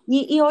 quien,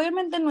 y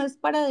obviamente no es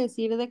para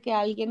decir de que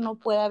alguien no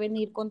pueda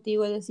venir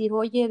contigo y decir,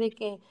 oye, de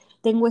que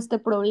tengo este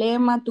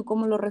problema, ¿tú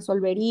cómo lo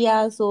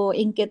resolverías? O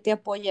en qué te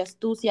apoyas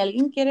tú. Si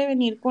alguien quiere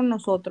venir con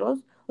nosotros,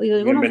 o yo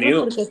digo nosotros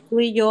bienvenido. porque tú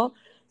y yo,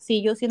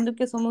 sí, yo siento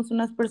que somos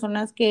unas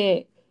personas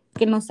que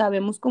nos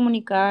sabemos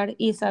comunicar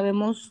y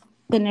sabemos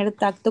tener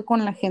tacto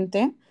con la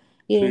gente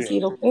y Sí,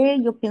 decir, ok,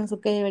 yo pienso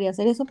que debería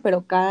hacer eso,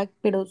 pero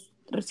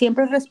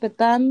siempre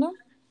respetando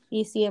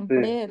y sí.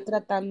 siempre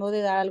tratando de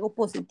dar algo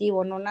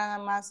positivo, no nada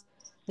más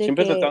de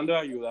Siempre que tratando de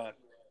ayudar.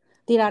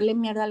 tirarle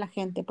mierda a la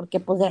gente, porque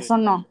pues de Sí, eso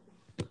no.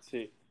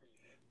 sí.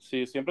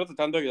 Sí, siempre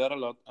tratando de ayudar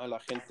a la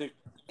gente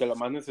que la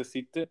más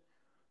necesite,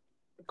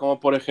 como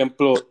por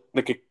ejemplo,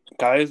 de que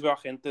cada vez veo a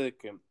gente de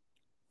que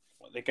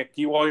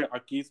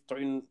aquí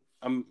estoy en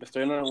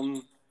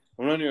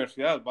una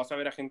universidad, vas a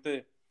ver a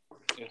gente,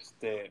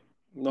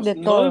 no, De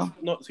todo.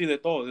 sí, de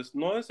todo,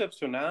 no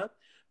decepcionada,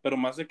 pero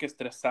más de que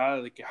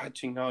estresada, de que, ah,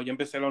 chingado, ya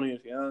empecé la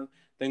universidad,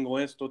 tengo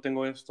esto,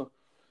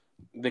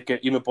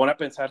 y me pone a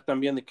pensar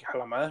también de que, a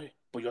la madre,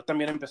 pues yo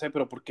también empecé,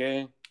 pero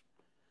porque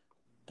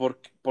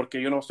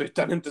yo no estoy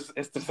tan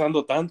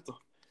estresando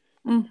tanto?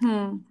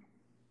 Ujú.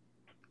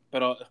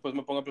 Pero después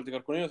me pongo a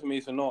platicar con ellos y me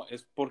dicen, no,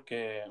 es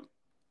porque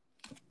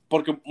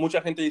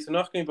mucha gente dice,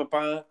 no, es que mi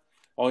papá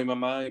o mi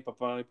mamá mi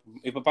papá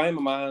y mi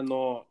mamá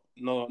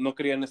no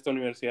querían en esta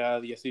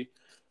universidad y así,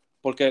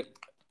 porque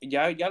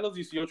ya a los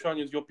 18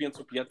 años yo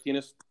pienso que ya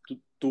tienes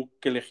tú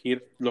que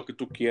elegir lo que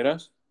tú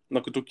quieras,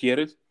 lo que tú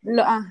quieres,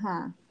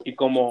 Ajá. y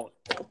como,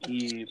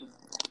 y,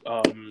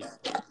 um,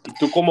 y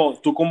tú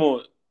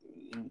como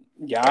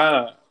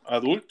ya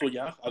adulto,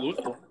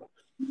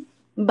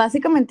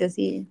 Básicamente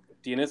sí.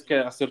 tienes que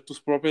hacer tus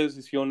propias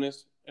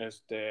decisiones,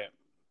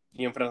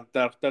 y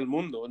enfrentarte al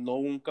mundo. No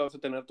nunca vas a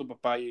tener a tu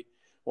papá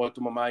o a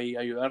tu mamá ahí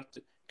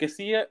ayudarte. Que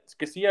sí,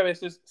 a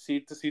veces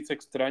sí se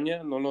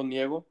extraña, no lo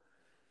niego,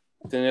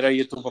 tener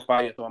ahí a tu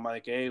papá y a tu mamá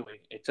de que, hey,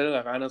 güey, échale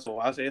las ganas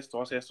o haz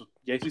esto.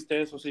 Ya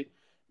hiciste eso, sí.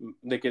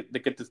 De que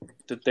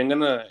te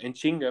tengan en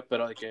chinga,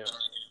 pero de que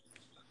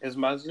es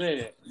más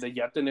de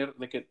ya tener,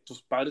 de que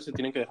tus padres se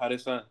tienen que dejar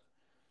esa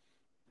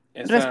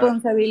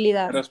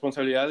Responsabilidad.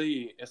 responsabilidad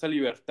y esa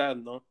libertad,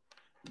 ¿no?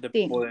 De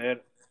Sí.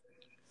 poder.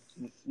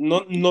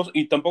 No,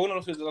 y tampoco no lo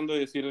estoy tratando de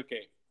decir de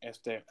que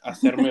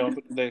hacerme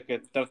de que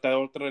tratar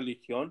otra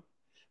religión,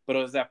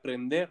 pero es de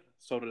aprender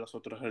sobre las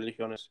otras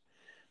religiones.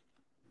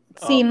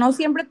 Sí, Um, no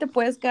siempre te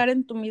puedes quedar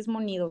en tu mismo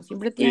nido,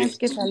 siempre sí, tienes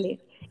que salir.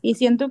 Y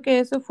siento que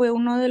eso fue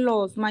uno de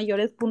los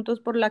mayores puntos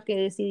por la que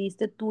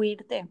decidiste tú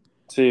irte.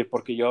 sí,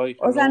 porque yo dije,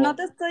 O sea, no no,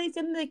 te estoy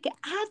diciendo de que,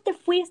 te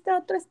fuiste a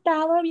otro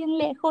estado bien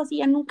lejos y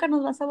ya nunca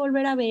nos vas a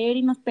volver a ver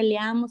y nos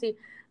peleamos.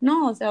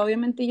 No, o sea,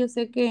 obviamente yo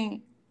sé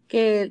que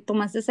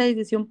tomaste esa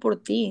decisión por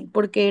ti,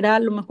 porque era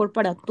lo mejor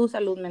para tu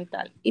salud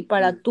mental y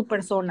para tu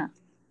persona,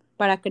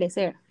 para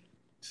crecer.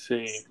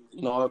 sí,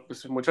 no,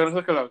 pues muchas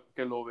veces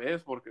que lo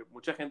ves, porque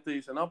mucha gente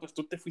dice, no, pues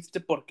tú te fuiste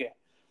porque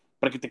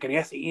te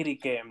querías ir y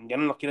que ya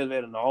no nos quieres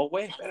ver. No,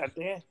 güey,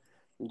 espérate.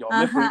 Yo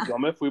Ajá.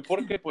 me fui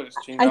porque, pues,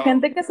 Hay chingado.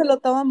 gente que se lo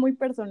toma muy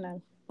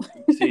personal.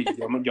 Sí,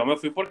 yo me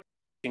fui porque,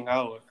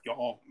 chingado,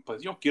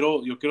 pues yo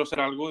quiero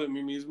hacer algo de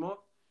mí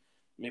mismo.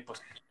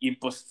 Y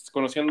pues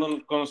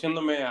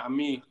conociéndome a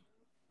mí,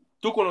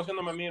 tú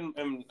conociéndome a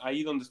mí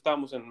ahí donde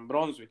estamos en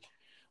Brunswick,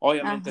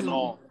 obviamente Ajá.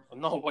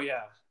 no voy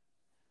a,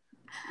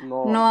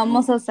 No no,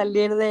 vamos a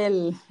salir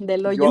del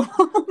hoyo.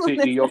 sí,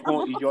 y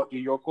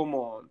yo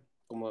como,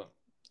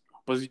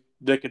 pues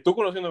de que tú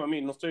conociéndome a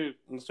mí, no estoy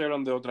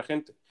hablando de otra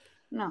gente.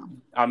 No,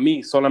 A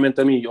mí,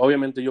 solamente a mí.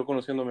 Obviamente yo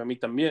conociéndome a mí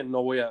también,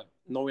 no voy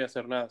a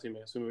hacer nada si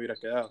me hubiera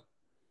quedado.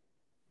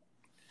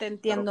 te Pero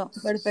entiendo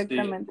sí,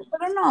 perfectamente.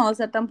 Pero no, o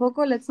sea,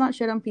 tampoco let's not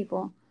shit on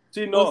people.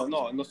 sí, O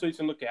no estoy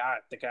diciendo que,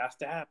 te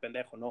quedaste,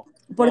 pendejo, no.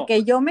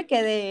 porque yo me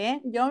quedé,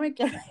 ¿eh? Yo me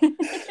quedé.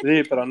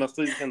 Sí, pero no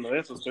estoy diciendo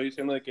eso, estoy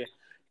diciendo de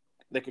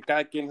que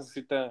cada quien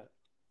necesita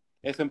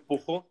ese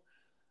empujo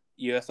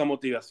y esa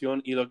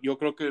motivación, y yo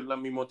creo que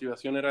mi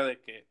motivación era de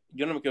que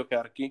yo no me quiero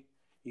quedar aquí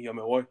y yo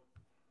me voy.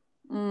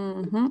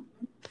 Ujú.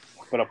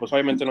 Pero pues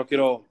obviamente no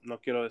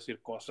quiero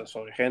decir cosas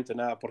sobre gente,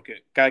 nada,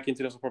 porque cada quien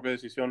tiene sus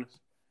propias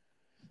decisiones.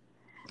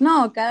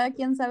 No, cada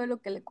quien sabe lo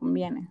que le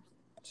conviene.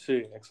 Sí,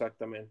 Y,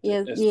 exactamente.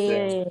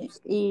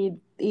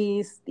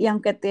 es, y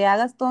aunque te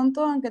hagas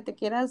tonto, aunque te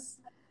quieras,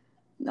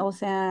 o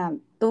sea,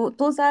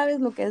 tú sabes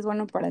lo que es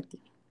bueno para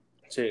ti,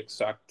 Sí,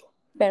 exacto.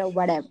 pero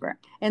whatever.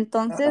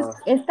 Entonces,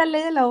 Ajá. esta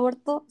ley del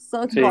aborto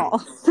sucks Sí,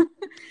 balls.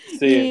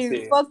 sí, Y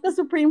sí. fuck the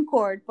Supreme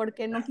Court,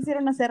 porque no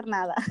quisieron hacer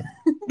nada.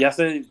 Ya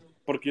sé,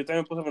 porque yo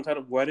también me puse a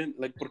pensar,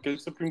 ¿por qué el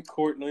Supreme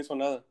Court no hizo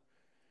nada?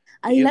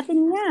 Ahí Ellos,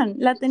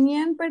 la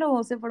tenían,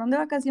 pero se fueron de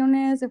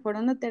vacaciones, se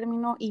fueron de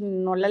término y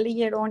no la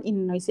leyeron y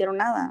no hicieron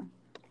nada,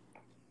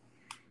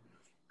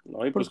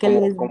 no, y pues porque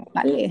les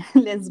vale,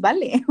 les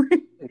vale.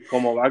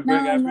 como va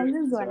Greg No, no Abbott,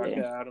 les vale. se va a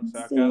quedar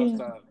Sí.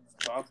 hasta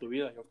toda su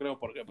vida, yo creo,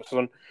 porque pues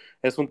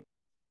es un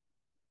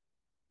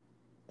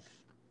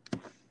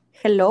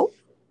Hello.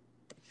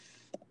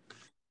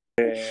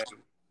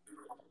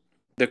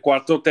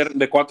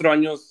 de 4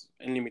 años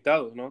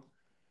ilimitados, ¿no?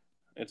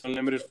 It's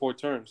unlimited 4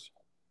 terms.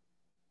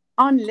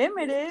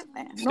 Unlimited.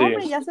 No, Sí.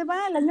 hombre, ya se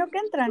va el año que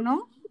entra,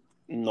 ¿no?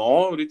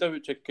 No, ahorita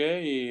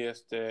chequé y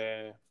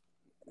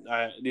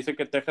dice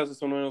que Texas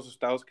es uno de los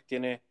estados que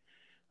tiene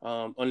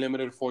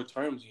unlimited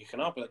 4 terms. Y dije,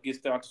 no, pues aquí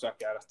este vato se va a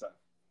quedar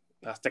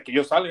hasta que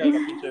yo salga de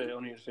la pinche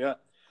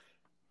universidad.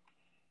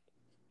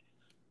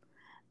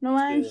 No Sí,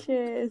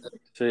 manches.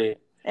 sí.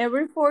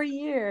 Every 4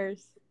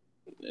 years.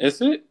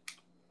 Ese,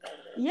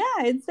 Yeah,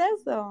 it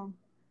says so.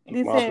 pues,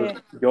 Dice,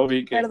 yo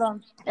vi que,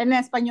 perdón, en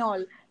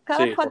español,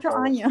 cada sí, por cuatro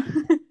favor. años.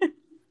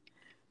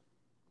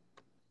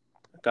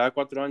 Cada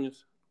 4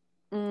 años.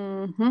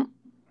 Ujú.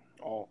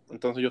 Oh,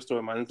 entonces yo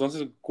estuve mal.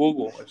 Entonces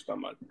Google está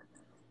mal.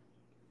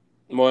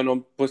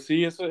 Bueno, pues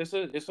sí,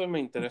 eso me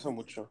interesa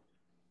mucho.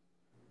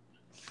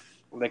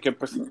 De que,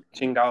 pues,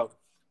 chingado.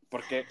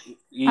 Porque,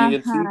 y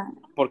en sí, Ajá.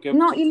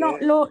 No, por y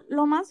qué?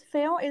 lo más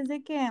feo es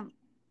de que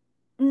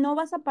no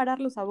vas a parar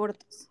los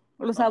abortos.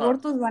 Los Ajá,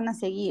 abortos van a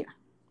seguir.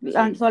 sí,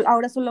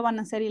 Ahora solo van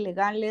a ser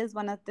ilegales,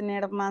 van a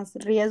tener más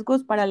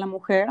riesgos para la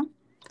mujer.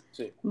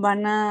 sí.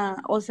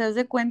 O sea, haz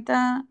de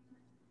cuenta,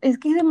 es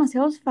que hay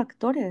demasiados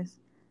factores.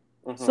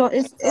 Ujú, La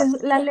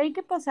exacto. ley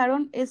que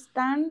pasaron es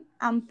tan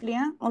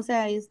amplia, o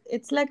sea,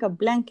 it's like a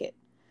blanket,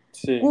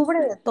 Sí, cubre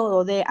de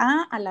todo, de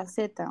A a la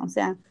Z, o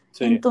sea,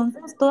 sí.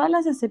 entonces todas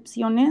las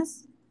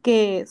excepciones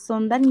que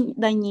son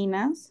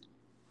dañinas,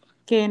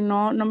 que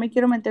no me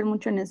quiero meter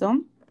mucho en eso,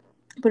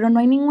 pero no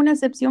hay ninguna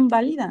excepción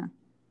válida.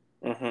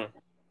 Ujú.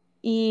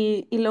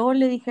 Y luego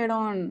le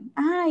dijeron,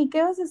 ay,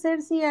 ¿qué vas a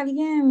hacer si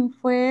alguien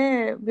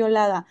fue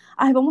violada?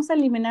 Ay, vamos a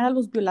eliminar a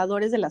los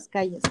violadores de las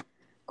calles. Sí,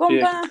 de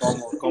que Compa,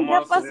 cómo ya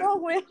hacer. pasó,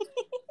 güey.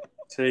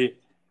 Sí,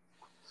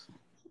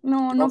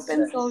 No, no no sé.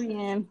 pensó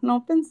bien,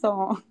 no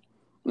pensó.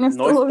 No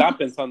No estuvo, está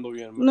pensando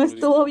bien, no mejor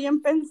estuvo dicho.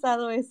 bien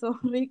pensado eso,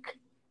 Rick.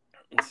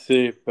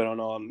 Sí, pero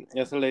no,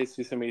 esa ley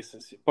sí se me dice,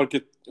 sí.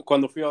 Porque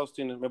cuando fui a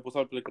Austin me puse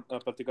a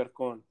platicar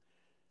con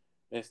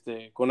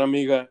una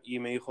amiga y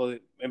me dijo,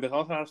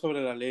 empezamos a hablar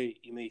sobre la ley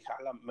y me dije,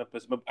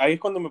 ahí es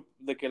cuando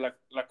de que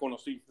la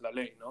conocí, la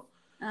ley, ¿no?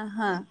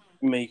 Ajá.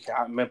 Y me dije,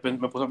 me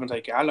puse a pensar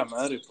y que, la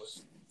madre,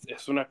 pues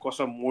es una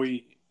cosa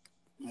muy,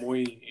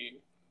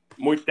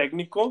 muy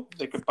técnico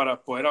de que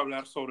para poder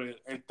hablar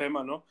sobre el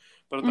tema, ¿no?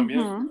 Pero también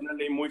es Ujú. una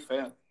ley muy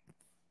fea.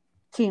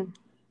 Sí,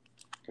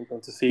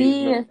 Entonces sí,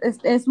 sí,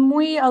 es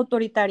muy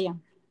autoritaria.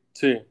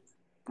 sí,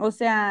 O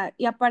sea,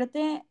 y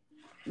aparte,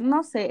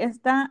 no sé,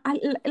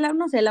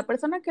 no sé, la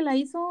persona que la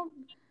hizo,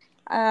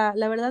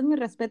 la verdad, mis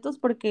respetos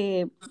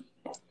porque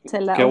qué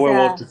o sea,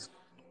 huevotes.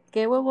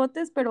 qué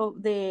huevotes, pero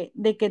de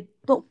que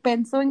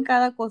pensó en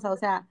cada cosa, o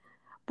sea,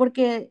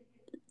 porque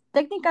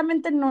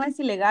técnicamente no es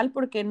ilegal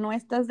porque no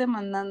estás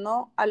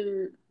demandando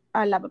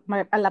a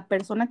la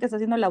persona que está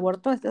haciendo el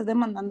aborto, estás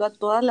demandando a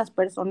todas las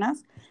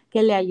personas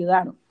que le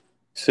ayudaron.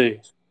 Sí,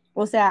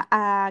 O sea,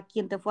 a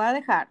quien te fue a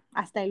dejar,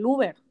 hasta el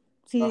Uber.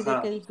 Sí, de que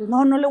ajá, dices,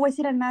 no, no le voy a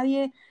decir a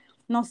nadie,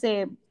 no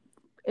sé,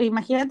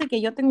 imagínate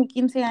que yo tengo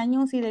 15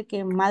 años y de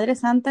que Madre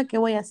Santa, ¿qué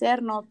voy a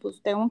hacer? No,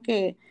 pues tengo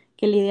que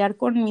lidiar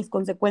con mis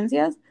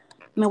consecuencias.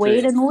 Me voy a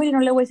ir sí, en Uber y no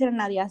le voy a decir a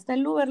nadie. Hasta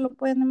el Uber lo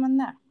pueden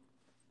demandar.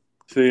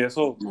 sí,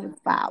 eso, Por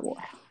favor.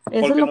 Eso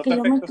es porque lo no te que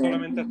yo me afecta quedé.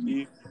 solamente a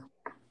ti,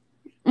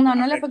 No,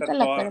 no le afecta a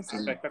la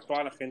persona. afecta a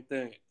toda la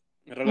gente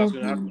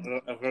Ujú.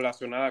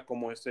 relacionada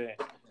con ese,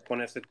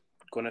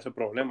 con ese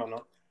problema,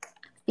 ¿no?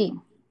 Sí.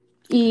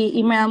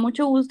 Y me da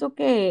mucho gusto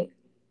que,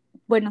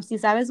 bueno, si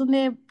sabes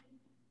dónde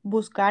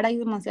buscar, hay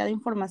demasiada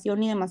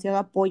información y demasiado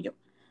apoyo.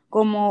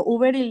 como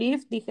Uber y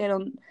Lyft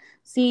dijeron,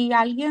 si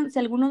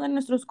alguno de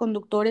nuestros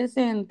conductores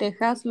en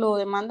Texas lo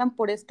demandan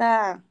por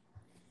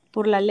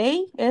la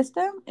ley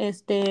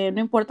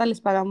no importa,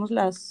 les pagamos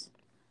las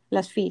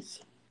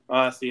fees.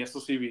 Ah, sí, eso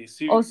sí vi.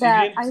 O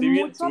sea, hay Sí vi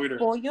en mucho Twitter.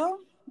 apoyo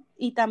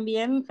y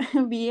también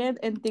vi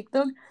en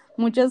TikTok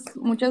muchas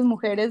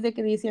mujeres de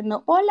que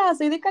diciendo, hola,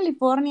 soy de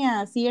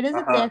California, si eres de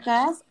Ajá.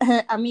 Texas,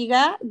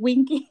 amiga,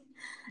 Winky,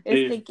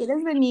 Sí.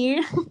 ¿quieres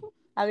venir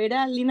a ver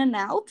a Lina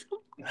Out?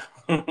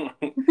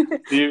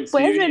 Sí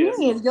Puedes vi venir,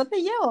 eso. yo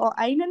te llevo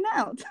a In and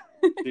Out.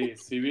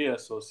 Sí vi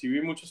eso. Sí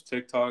vi muchos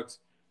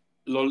TikToks.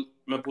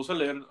 Me puse a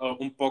leer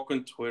un poco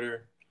en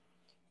Twitter.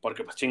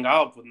 Porque, pues,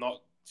 chingado, pues no.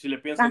 Si le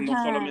piensas, no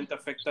Ajá. solamente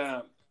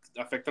afecta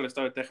al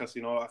estado de Texas,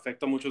 sino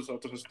afecta a muchos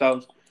otros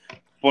estados.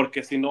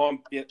 Porque si no,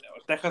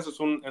 Texas es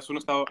un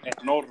estado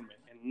enorme,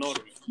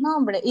 enorme. No,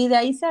 hombre, y de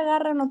ahí se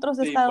agarran otros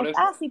Sí, por estados.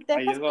 Ah, eso. si Ahí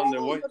Texas es puede, donde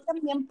voy. yo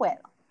también puedo.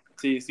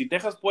 Sí, si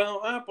Texas puedo,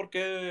 ¿por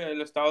qué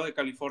el estado de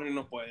California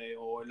no puede?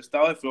 O el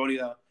estado de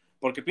Florida.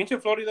 Porque pinche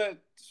Florida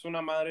es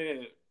una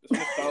madre, es un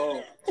estado,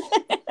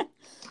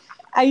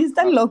 Ahí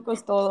están ah,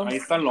 locos todos. ahí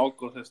están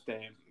locos,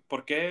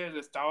 ¿por qué el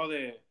estado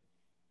de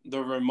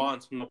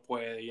Vermont no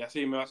puede? Y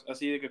así,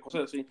 así de qué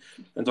cosas así.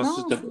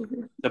 Entonces No, sí,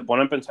 sí. se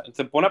pone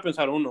a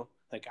pensar uno,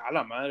 de que,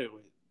 la madre,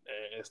 güey,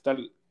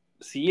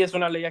 sí es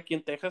una ley aquí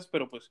en Texas,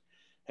 pero pues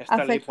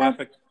esta ley Afecta a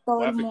todo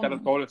puede el afectar a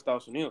mundo. todos los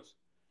Estados Unidos.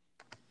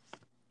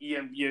 Y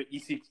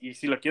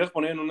si la quieres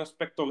poner en un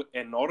aspecto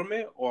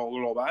enorme o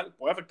global,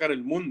 puede afectar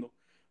el mundo,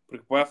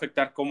 porque puede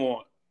afectar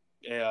como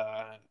eh,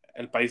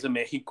 el país de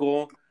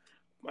México,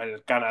 el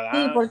Sí,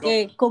 Canadá,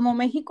 porque como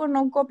México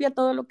no copia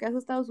todo lo que hace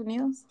Estados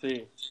Unidos,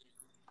 sí.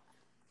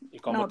 Y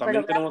como no, pero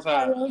también tenemos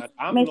gracias a Dios,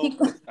 a AMLO, México,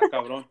 pues está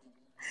cabrón.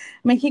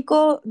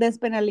 México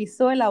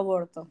despenalizó el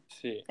aborto.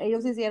 Sí.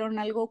 Ellos hicieron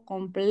algo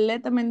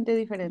completamente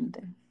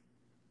diferente.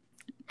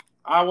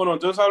 Bueno,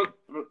 entonces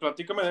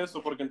platícame de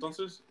eso, porque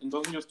entonces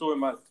yo estuve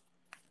mal.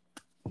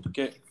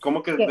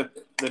 ¿Cómo que ¿Qué?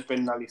 de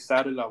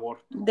penalizar el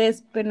aborto?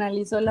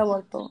 Despenalizó el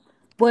aborto.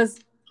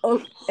 Pues,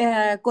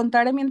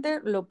 contrariamente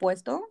lo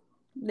opuesto,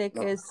 de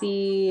No. que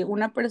si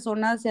una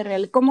persona se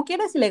realiza, como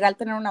quiera es ilegal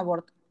tener un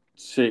aborto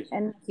Sí.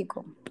 en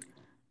México,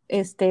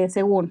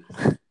 según.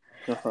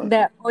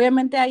 Ajá.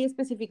 Obviamente hay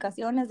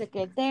especificaciones de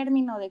que el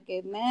término, de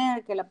que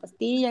la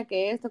pastilla,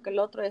 que esto, que el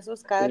otro, eso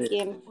es cada Sí.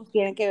 quien pues,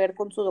 tiene que ver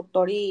con su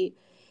doctor y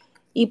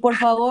por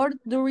favor,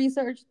 do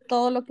research,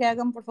 todo lo que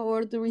hagan, por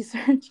favor, do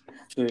research.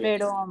 Sí.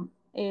 Pero,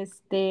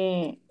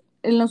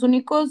 en los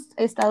únicos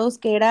estados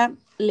que era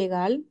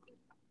legal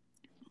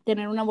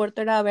tener un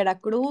aborto era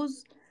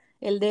Veracruz,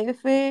 el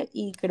DF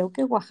y creo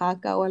que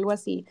Oaxaca o algo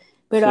así.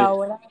 Pero Sí.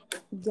 ahora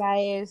ya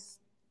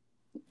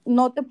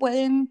no te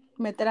pueden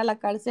meter a la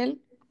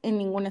cárcel en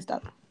ningún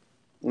estado.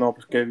 No,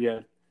 pues qué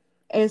bien.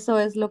 Eso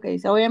es lo que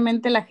dice.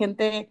 Obviamente la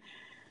gente,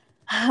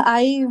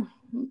 hay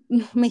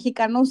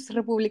mexicanos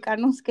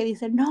republicanos que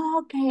dicen,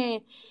 no,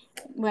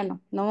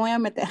 bueno, no me voy a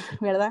meter,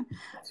 ¿verdad?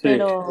 Sí.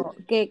 Pero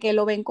que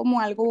lo ven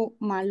como algo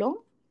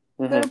malo,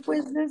 Ujú. pero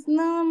pues es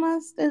nada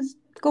más, es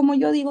como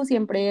yo digo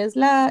siempre, es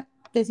la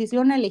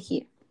decisión a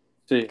elegir.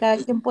 Sí. Cada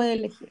quien puede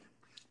elegir.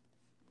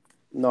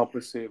 No,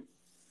 pues sí.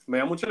 Me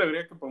da mucha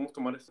alegría que podamos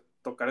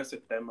tocar ese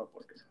tema,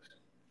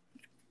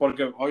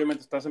 porque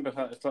obviamente estás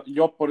empezando,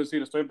 yo por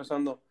decir, estoy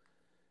empezando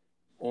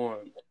uh,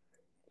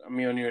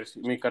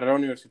 mi carrera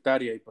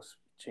universitaria y pues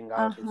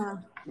chingado, pues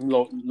Ajá.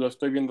 lo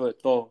estoy viendo de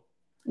todo.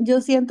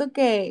 Yo siento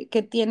que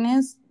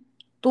tienes,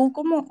 tú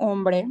como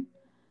hombre,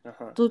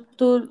 Ajá. tu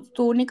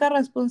única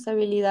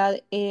responsabilidad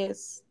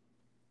es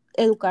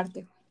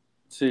educarte.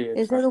 Sí, Es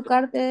exacto.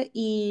 educarte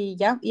y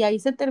ya, y ahí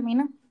se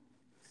termina.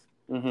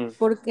 Ujú.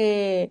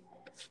 Porque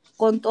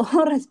con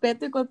todo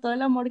respeto y con todo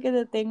el amor que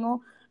te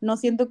tengo, no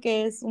siento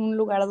que es un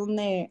lugar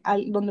donde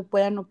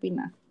puedan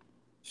opinar.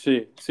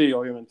 Sí, sí,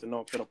 obviamente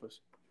no, pero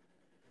pues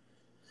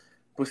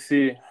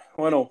sí.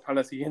 Bueno, a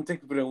la siguiente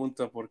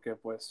pregunta, porque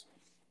pues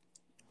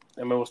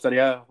me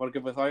gustaría, porque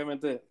pues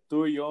obviamente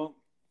tú y yo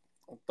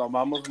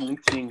tomamos un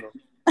chingo.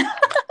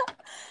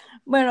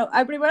 Bueno,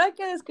 al primero hay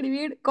que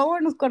describir cómo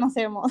nos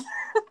conocemos.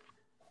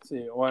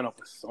 Sí, bueno,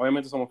 pues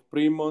obviamente somos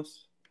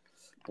primos.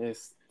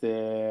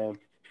 Este,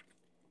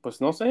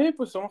 pues no sé,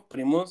 pues somos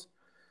primos.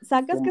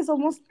 Sacas que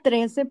somos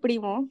 13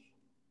 primos,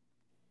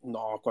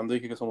 No, cuando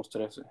dije que somos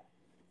 13.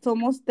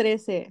 somos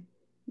 13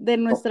 de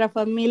No, nuestra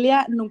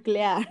familia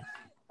nuclear.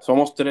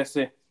 somos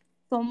 13.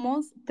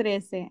 Somos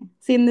 13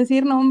 sin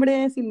decir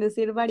nombres, sin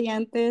decir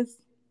variantes.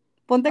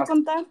 Ponte a Hasta-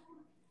 contar.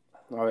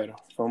 a ver,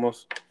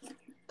 somos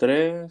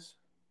 3,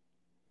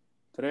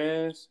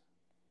 3,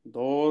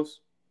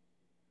 2.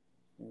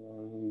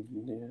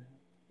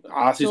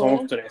 Sí,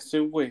 somos Dos. 13,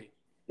 güey.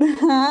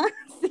 A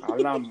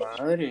la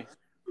madre.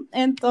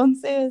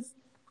 Entonces,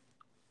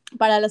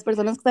 para las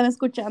personas que están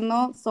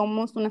escuchando,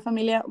 somos una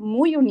familia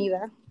muy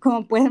unida,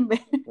 como pueden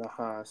ver,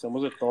 Ajá,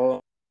 hacemos de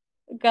todo.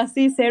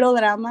 casi cero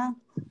drama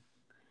Nah,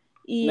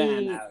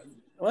 y nada.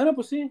 Bueno,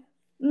 pues sí.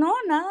 no,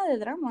 nada de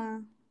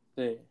drama.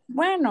 Sí,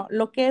 Bueno,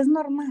 lo que es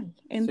normal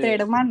entre sí,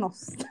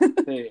 hermanos.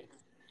 sí.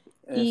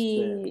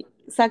 Y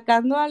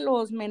sacando a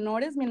los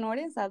menores,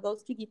 a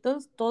 2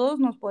 chiquitos, todos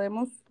nos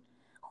podemos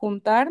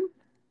juntar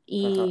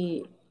Ajá.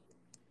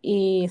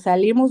 y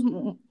salimos,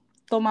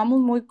 tomamos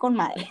muy con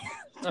madre.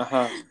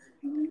 Ajá.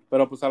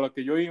 Pero pues a lo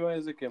que yo iba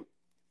es de que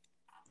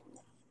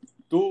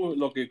tú,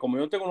 como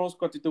yo te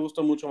conozco, a ti te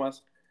gusta mucho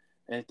más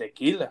el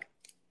tequila.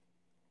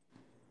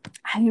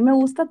 A mí me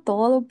gusta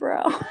todo,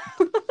 bro.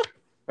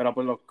 Pero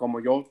pues como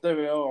yo te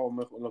veo,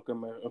 lo que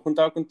me he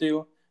juntado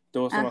contigo, te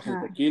gusta más el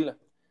Ajá. tequila.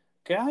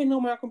 Que, ay, no,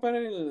 me voy a comprar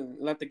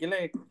la tequila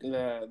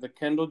de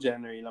Kendall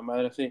Jenner y la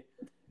madre así.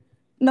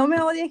 No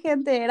me odie,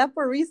 gente, era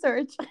por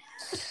research.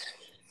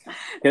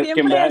 Que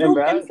Siempre en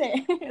verdad,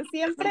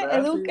 siempre sí,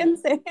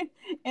 edúquense.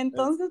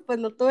 Entonces, pues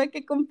lo tuve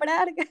que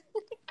comprar.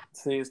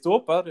 sí,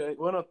 estuvo padre.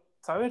 Bueno,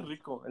 sabe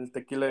rico el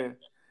tequila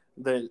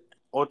del el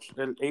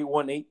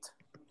 818.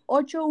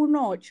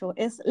 818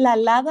 es la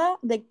helada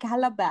de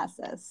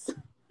Calabazas.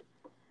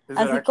 ¿Es de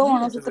Así aquí? como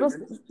 ¿Es de nosotros,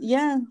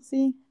 ya,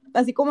 sí.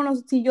 Así como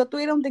si yo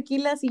tuviera un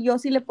tequila, si yo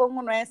sí le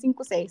pongo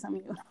 956,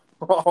 amigo.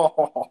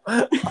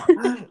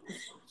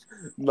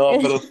 No,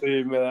 Es, pero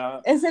sí, me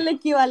da... es el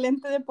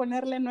equivalente de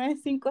ponerle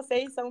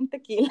 956 a un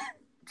tequila.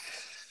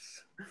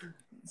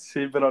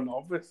 Sí, pero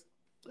no, pues.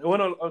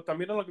 Bueno,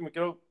 también a lo que me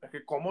quiero, es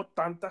que como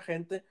tanta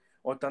gente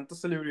o tantas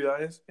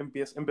celebridades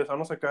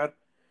empezaron a sacar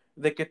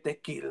de que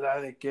tequila,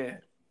 de que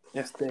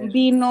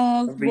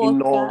Vinos, vodka.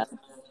 vinos,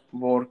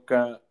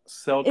 vodka,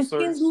 Es que es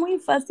seltzers. muy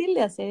fácil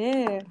de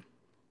hacer.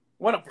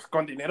 Bueno, pues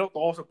con dinero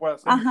todo se puede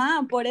hacer.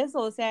 Ajá, por eso,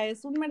 o sea,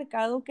 es un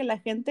mercado que la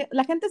gente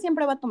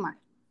siempre va a tomar.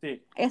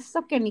 Sí,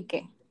 Eso que ni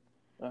qué.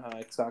 ajá,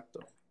 exacto.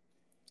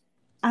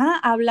 Ah,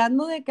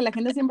 hablando de que la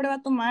gente siempre va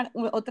a tomar,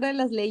 otra de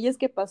las leyes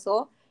que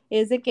pasó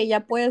es de que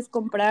ya puedes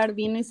comprar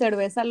vino y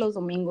cerveza los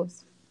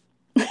domingos.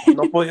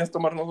 No podías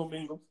tomar los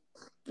domingos.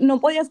 No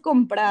podías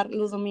comprar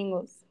los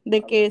domingos, de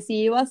A la- que si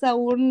ibas a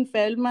un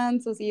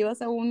Feldman's o si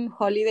ibas a un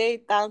Holiday,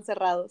 estaban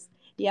cerrados.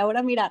 Y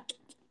ahora mira,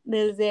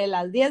 desde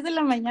las 10 de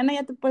la mañana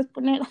ya te puedes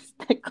poner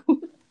hasta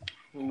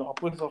No,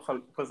 pues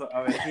ojalá, pues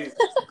a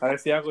ver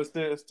si hago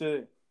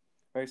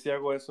a ver si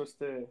hago eso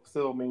este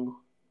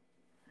domingo.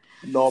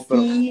 No,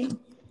 Sí,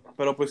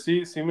 pero pues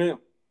sí,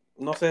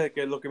 no sé,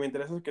 que lo que me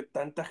interesa es que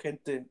tanta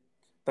gente,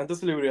 tantas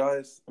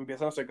celebridades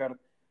empiezan a sacar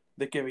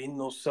de que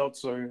vinos,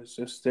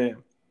 seltzers,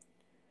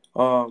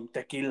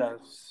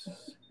 tequilas.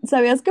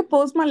 ¿sabías que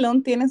Post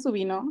Malone tiene su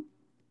vino?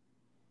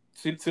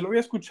 Sí, sí lo había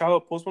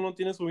escuchado, Post Malone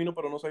tiene su vino,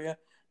 pero no sabía,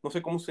 no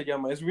sé cómo se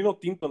llama, es vino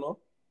tinto, ¿no?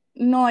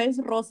 No es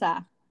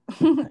rosa.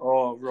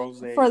 Oh,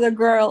 rosé, For the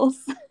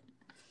girls.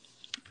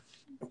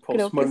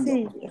 Creo Post que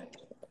Malone. sí.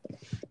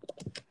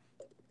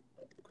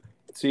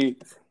 Sí,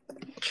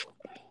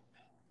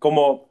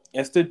 como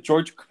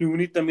George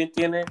Clooney también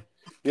tiene,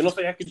 yo no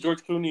sabía que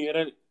George Clooney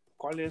era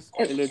 ¿cuál es?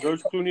 El, El de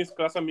George Clooney es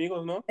Casa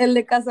Amigos, ¿no? el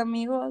de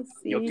Casamigos,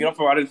 Yo sí. quiero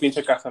probar el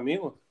pinche Casa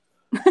Amigos.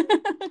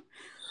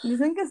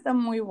 Dicen que está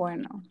muy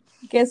bueno,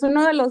 que es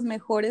uno de los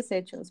mejores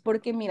hechos,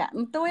 porque mira,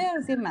 no te voy a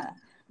decir nada.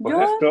 Pues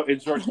Yo, esto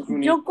es George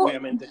Clooney, yo,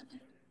 obviamente.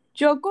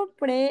 yo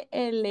compré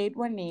el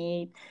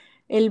 818,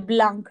 el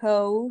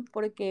blanco,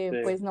 porque Sí,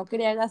 pues no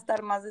quería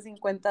gastar más de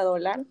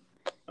 $50.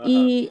 ajá.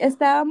 Y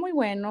estaba muy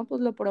bueno,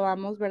 pues lo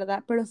probamos,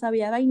 ¿verdad? Pero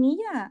sabía a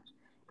vainilla.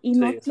 Y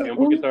no Sí, tiene sabía un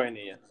poquito de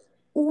vainilla.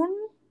 un,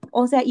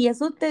 o sea, y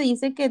eso te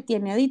dice que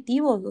tiene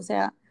aditivos, o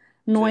sea,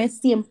 Sí, no es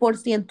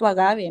 100%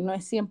 agave, no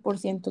es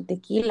 100%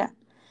 tequila.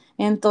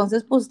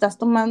 Entonces, pues estás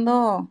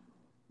tomando,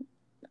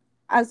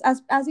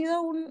 has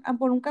ido a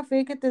por un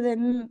café que te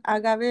den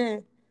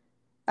agave,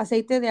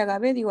 aceite de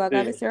agave, digo,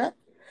 agave sí, syrup.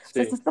 O sea,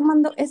 sí. estás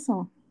tomando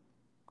eso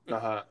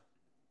Ajá.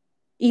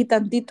 y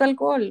tantito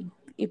alcohol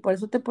y por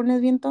eso te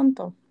pones bien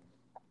tonto.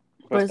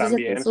 Por Pues eso se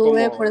te también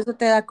sube, por como, eso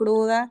te da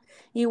cruda,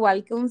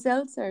 igual que un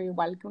seltzer,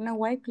 igual que una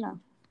White Claw.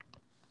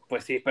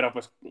 pues sí, pero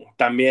pues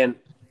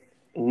también,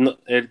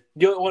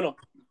 bueno,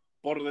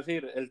 por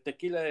decir, el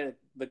tequila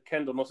de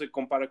Kendall no se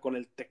compara con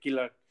el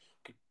tequila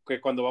que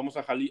cuando vamos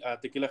a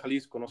Tequila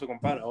Jalisco no se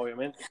compara,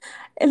 obviamente.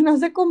 Él no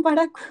se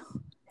compara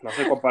No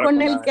se compara con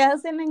con el que nada.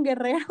 hacen en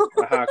Guerrero.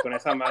 Ajá, con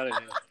esa madre.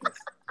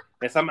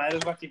 Esa madre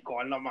es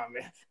bachicol, no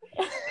mames.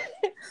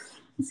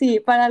 Sí,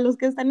 para los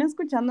que están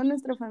escuchando,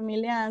 nuestra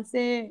familia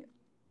hace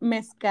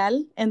mezcal,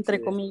 Sí,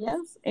 entre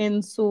comillas,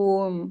 en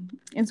su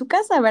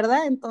casa,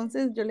 ¿verdad?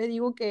 Entonces yo le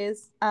digo que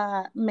es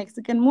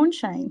Mexican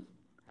Moonshine.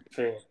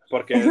 sí,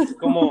 porque es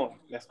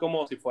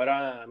como si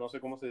fuera, no sé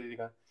cómo se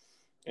diga,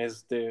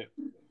 este,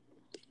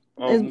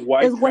 Es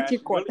white trash.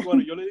 guachicol.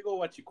 Bueno, yo le digo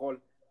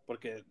guachicol,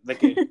 porque de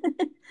que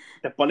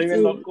te pone bien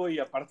Sí, loco y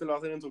aparte lo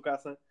hacen en su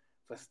casa,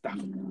 pues está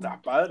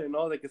padre,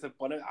 ¿no? De que se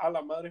pone,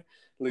 la madre,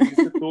 lo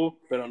hiciste tú,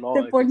 pero te no,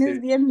 de que pones sí,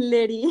 bien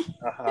Lady.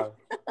 ajá,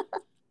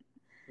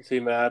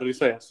 sí, me da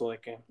risa eso de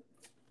que,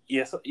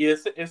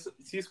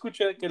 sí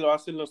escuché que lo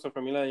hace nuestra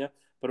familia de allá,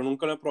 pero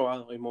nunca lo he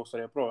probado y me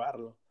gustaría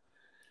probarlo.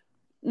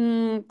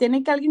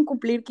 Tiene que alguien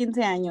cumplir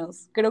 15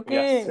 años. Creo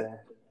Ya sé,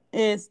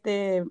 que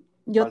este,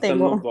 yo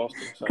faltan unos tengo. 2,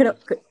 3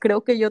 años.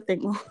 Creo que yo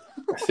tengo.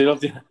 Sí lo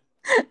tiene.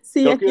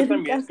 Sí, aquí en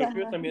mi casa. Creo que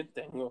yo también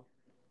tengo.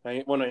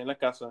 Bueno, ahí en la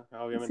casa,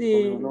 obviamente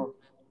conmigo Sí. no.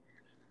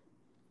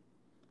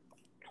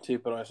 Sí,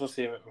 pero eso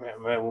sí,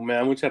 me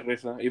da mucha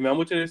risa. Y me da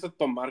mucha risa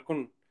tomar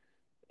con,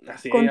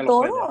 así Con a lo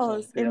pendejo.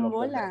 todos Sí, a en lo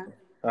bola.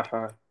 pendejo.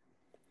 Ajá.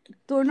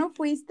 Tú no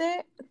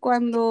fuiste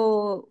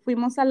cuando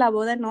fuimos a la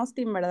boda en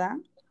Austin, ¿verdad?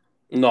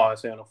 No,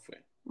 ese ya no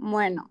fue.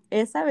 Bueno,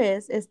 esa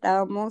vez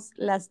estábamos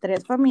las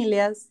tres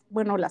familias,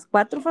 bueno, las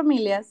cuatro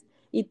familias,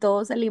 y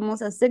todos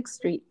salimos a Sixth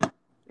Street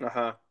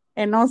Ajá.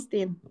 en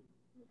Austin.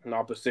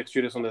 No, pues Six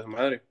Street es un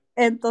desmadre.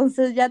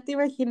 Entonces ya te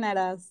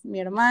imaginarás, mi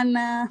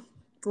hermana,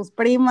 tus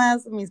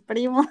primas, mis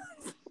primos.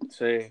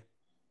 Sí.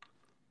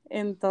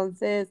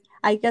 Entonces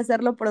hay que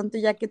hacerlo pronto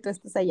ya que tú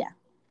estés allá.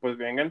 Pues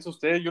vénganse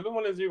ustedes. Yo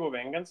luego les digo,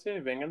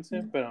 vénganse,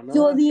 pero no,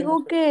 Yo es que no digo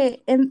sé.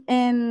 que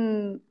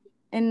en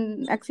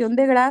Acción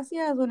de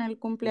Gracias o en el Yo,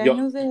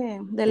 cumpleaños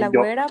de la yo,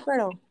 güera,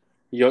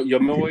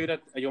 yo me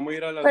voy a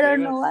ir a Las pero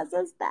no Vegas. vas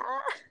a estar.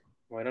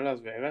 Me voy a ir a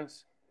Las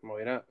Vegas. Me voy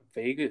a ir a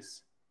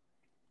Vegas.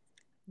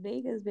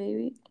 Vegas,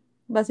 baby.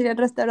 ¿Vas a ir al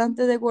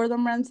restaurante de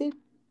Gordon Ramsay?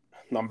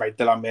 No, hombre, ahí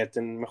te la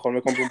meten. Mejor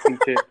me compro un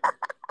pinche.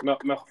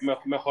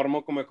 Mejor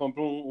me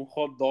compro un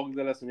hot dog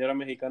de la señora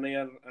mexicana ahí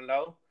al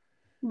lado.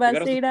 You ¿Vas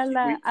gotta a ir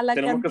we- a la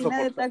tenemos que cantina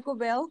de soportar. Taco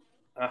Bell?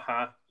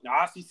 Ajá.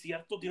 Ah, sí,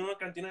 cierto. Tiene una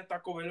cantina de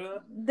Taco Bell,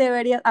 ¿verdad?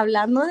 Deberías,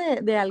 hablando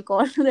de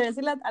alcohol, debes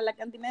ir a la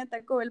cantina de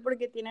Taco Bell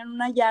porque tienen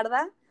una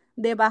yarda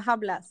de Baja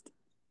Blast,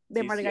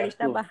 de Sí, Margarita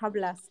cierto. Baja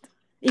Blast.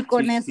 Y Sí,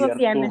 con eso cierto.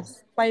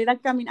 tienes para ir a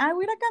caminar. Ah,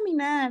 voy a ir a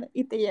caminar.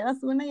 Y te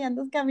llevas una y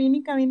andas camina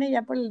y camina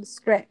ya por el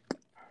strip.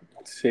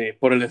 Sí,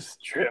 por el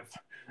strip.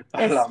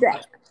 A la Strip.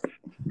 madre.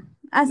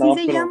 Así No,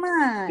 se pero.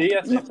 llama. Sí,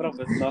 ya sé, No, pero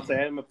pues no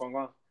sé, me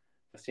pongo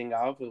pues,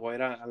 chingado, pues voy a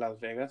ir a Las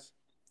Vegas.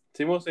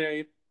 Sí, me gustaría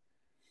ir.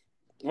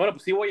 Bueno,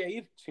 pues sí voy a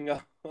ir,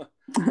 chingado.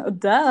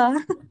 duh.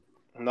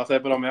 No sé,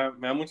 pero me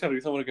da mucha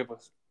risa porque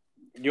pues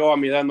yo a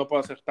mi edad no puedo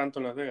hacer tanto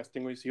en Las Vegas,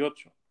 tengo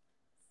 18,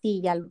 Sí,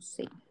 ya lo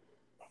sé.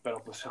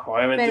 pero pues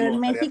obviamente Pero me en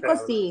gustaría hacer México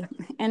algo. sí.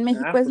 En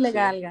México Ah, es pues sí.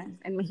 legal, guys.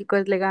 En México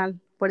es legal.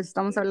 Por eso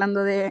estamos Sí.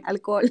 hablando de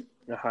alcohol.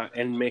 Ajá,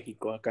 en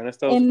México, acá en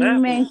Estados Unidos. En Ah,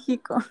 pues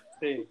México.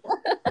 sí.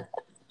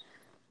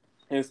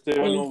 Es,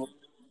 Bueno,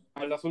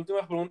 a las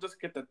últimas preguntas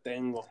que te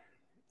tengo.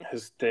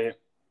 Este,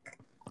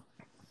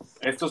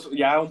 esto es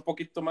ya un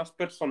poquito más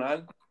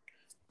personal.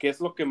 ¿Qué es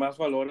lo que más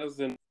valoras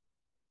de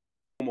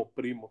como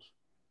primos?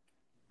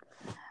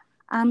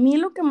 a mí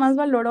lo que más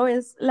valoro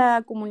es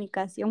la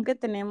comunicación que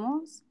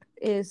tenemos,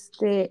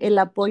 el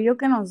apoyo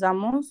que nos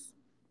damos,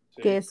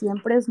 Sí, que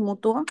siempre es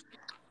mutuo,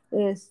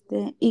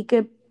 y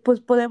que pues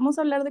podemos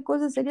hablar de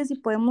cosas serias y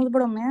podemos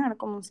bromear,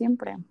 como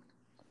siempre.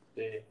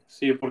 sí,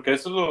 sí, porque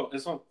eso,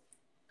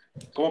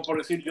 como por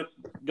decir,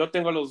 yo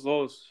tengo a los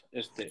dos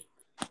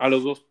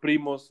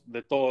primos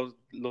de todos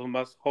los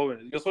más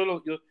jóvenes.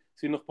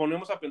 Si nos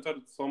ponemos a pensar,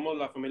 somos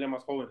la familia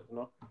más joven,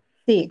 ¿no?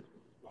 Sí,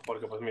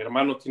 Porque pues mi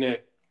hermano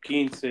tiene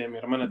 15, mi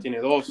hermana tiene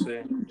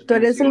 12, yo tú tengo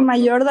eres el 18.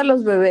 mayor de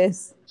los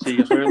bebés. Sí,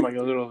 yo soy el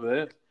mayor de los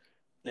bebés.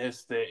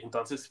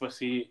 Entonces, pues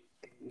sí,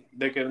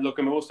 de que lo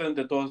que me gusta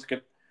de todos es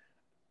que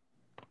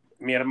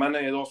mi hermana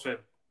de 12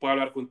 puede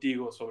hablar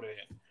contigo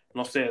sobre,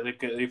 no sé, de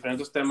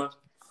diferentes temas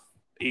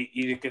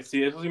y de que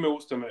sí, eso sí me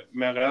gusta,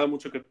 me agrada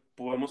mucho que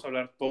podamos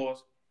hablar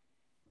todos,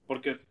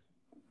 porque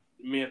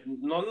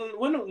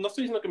bueno, no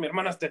estoy diciendo que mi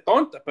hermana esté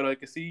tonta, pero de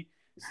que sí,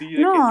 sí,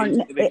 No,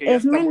 de que ella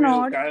es está muy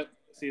menor. educada,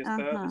 sí,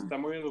 Ajá, está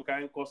muy educada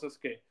en cosas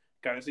que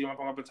a veces yo me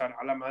pongo a pensar,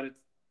 a la madre,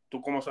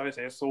 ¿tú cómo sabes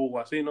eso? O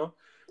así, ¿no?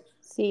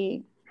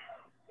 sí.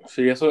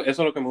 Sí, eso es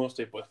lo que me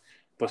gusta y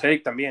pues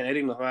Eric también,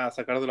 Eric nos va a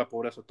sacar de la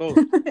pobreza a todos.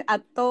 A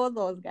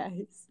todos,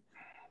 guys.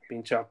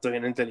 Pinche vato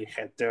bien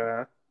inteligente,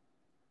 ¿verdad?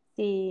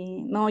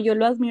 Sí, no, yo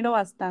lo admiro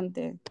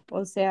bastante.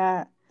 O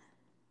sea,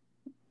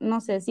 no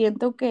sé,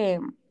 siento que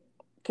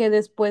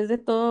después de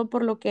todo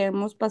por lo que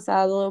hemos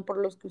pasado, por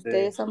los que Sí,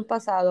 ustedes han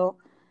pasado,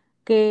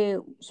 que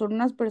son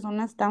unas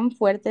personas tan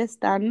fuertes,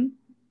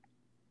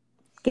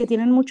 que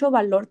tienen mucho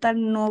valor,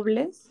 tan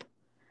nobles,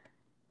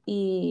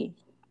 y,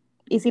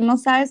 y si no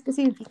sabes qué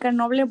significa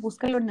noble,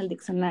 búscalo en el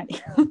diccionario.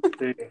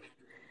 sí.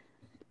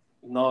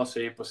 No,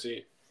 sí, pues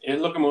sí. Es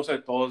lo que me gusta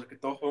de todos, de que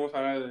todos podemos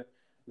hablar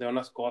de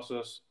unas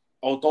cosas,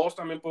 o todos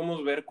también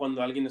podemos ver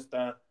cuando alguien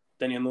está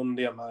teniendo un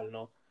día mal,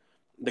 ¿no?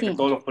 De que Sí,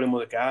 todos los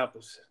primos de que,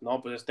 pues,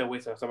 no, pues este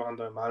güey se la está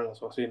bajando de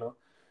malas o así, ¿no?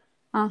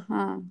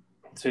 ajá.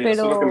 Sí, eso es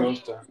lo que me Pero,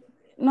 gusta.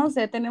 no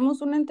sé,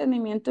 tenemos un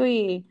entendimiento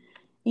y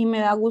me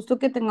da gusto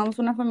que tengamos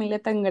una familia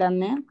tan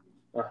grande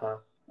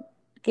Ajá.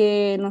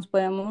 que nos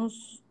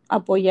podemos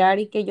apoyar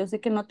y que yo sé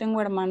que no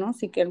tengo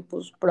hermanos y que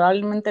pues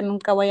probablemente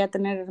nunca vaya a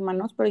tener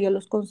hermanos, pero yo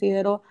los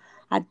considero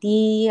a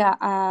ti,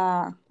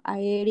 a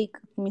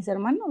Eric, mis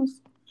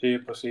hermanos. Sí,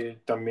 pues sí,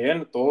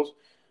 también todos,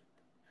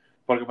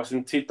 porque pues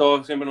en sí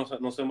todos siempre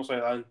nos hemos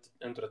ayudado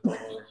entre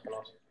todos, ¿no?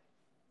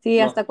 Sí,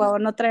 No, hasta cuando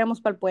no traemos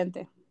para el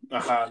puente.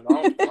 ajá, no,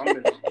 pues, no,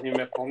 hombre, ni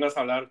me pongas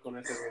a hablar con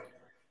ese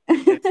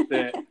güey.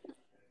 Este,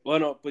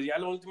 bueno, pues ya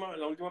la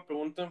última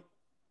pregunta.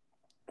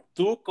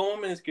 ¿Tú cómo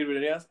me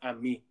describirías a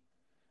mí?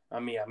 A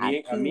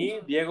Aquí. mí,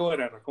 Diego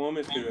Herrera, ¿cómo me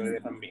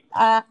describirías a mí?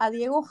 A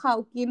Diego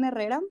Jauquín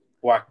Herrera.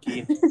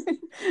 Joaquín.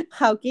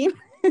 Jauquín.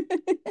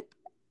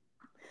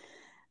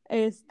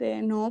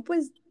 No,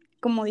 pues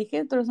como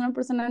dije, tú eres una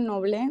persona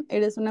noble,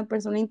 eres una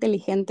persona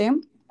inteligente,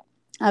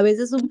 a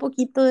veces un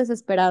poquito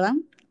desesperada,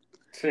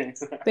 Sí,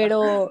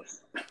 pero,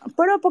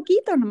 pero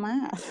poquito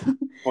nomás,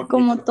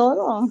 como poquito.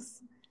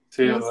 todos.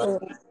 Sí, No sé,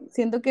 ¿verdad?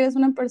 siento que eres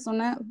una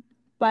persona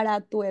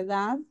para tu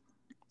edad,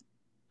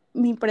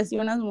 me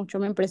impresiona mucho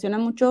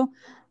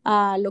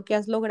lo que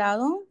has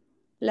logrado,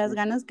 las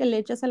ganas que le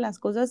echas a las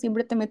cosas,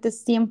 siempre te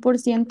metes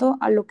 100%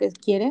 a lo que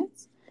quieres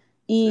Sí.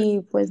 y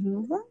pues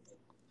no sé,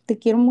 te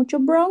quiero mucho,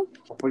 bro.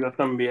 Pues yo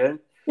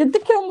también. Yo te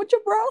quiero mucho,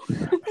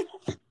 bro.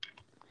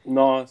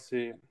 No,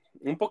 sí.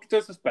 Un poquito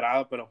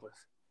desesperado, pero pues,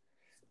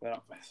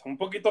 un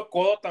poquito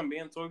codo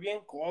también. Soy bien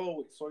codo,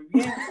 güey. Soy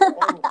bien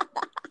codo.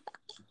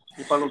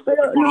 Y para los que me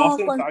Pero no,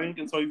 conocen saben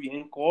que soy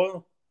bien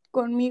codo.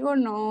 conmigo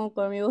no,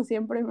 conmigo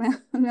siempre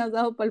me has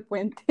dado para el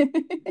puente.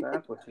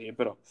 Ah, pues sí,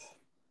 pero...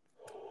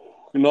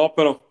 No,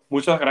 pero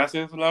muchas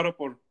gracias, Laura,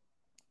 por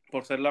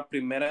ser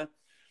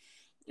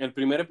el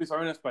primer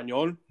episodio en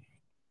español.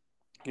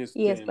 Y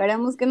Este,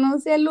 esperemos que no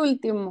sea el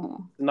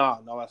último.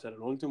 no, no va a ser el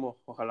último.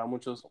 Ojalá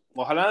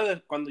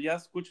cuando ya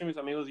escuchen mis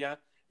amigos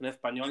ya en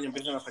español y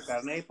empiecen a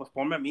sacar, hey, pues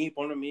ponme a mí.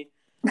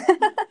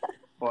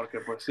 Porque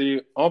pues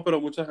sí, pero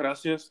muchas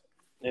gracias,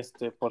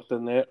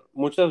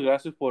 muchas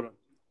gracias por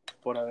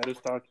haber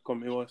estado aquí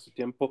conmigo este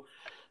tiempo.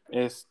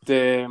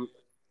 Este,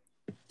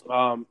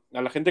 a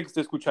la gente que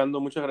esté escuchando,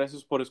 muchas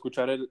gracias por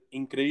escuchar el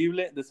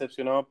increíble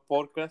Decepcionado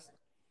Podcast.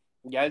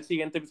 Ya el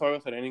siguiente episodio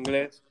será en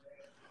inglés.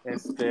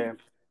 Este,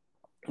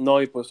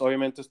 no, y pues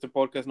obviamente este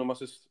podcast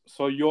nomás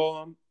soy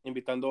yo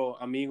invitando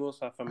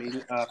amigos, a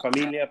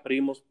familia,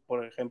 primos,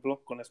 por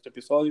ejemplo, con este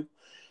episodio.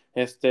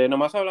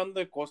 Nomás hablando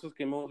de cosas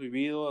que hemos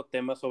vivido,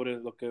 temas sobre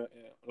lo que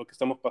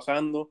estamos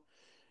pasando.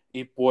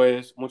 Y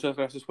pues muchas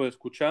gracias por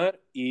escuchar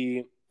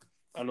y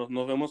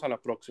nos vemos a la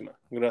próxima.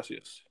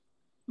 Gracias.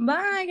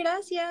 Bye,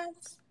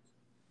 gracias.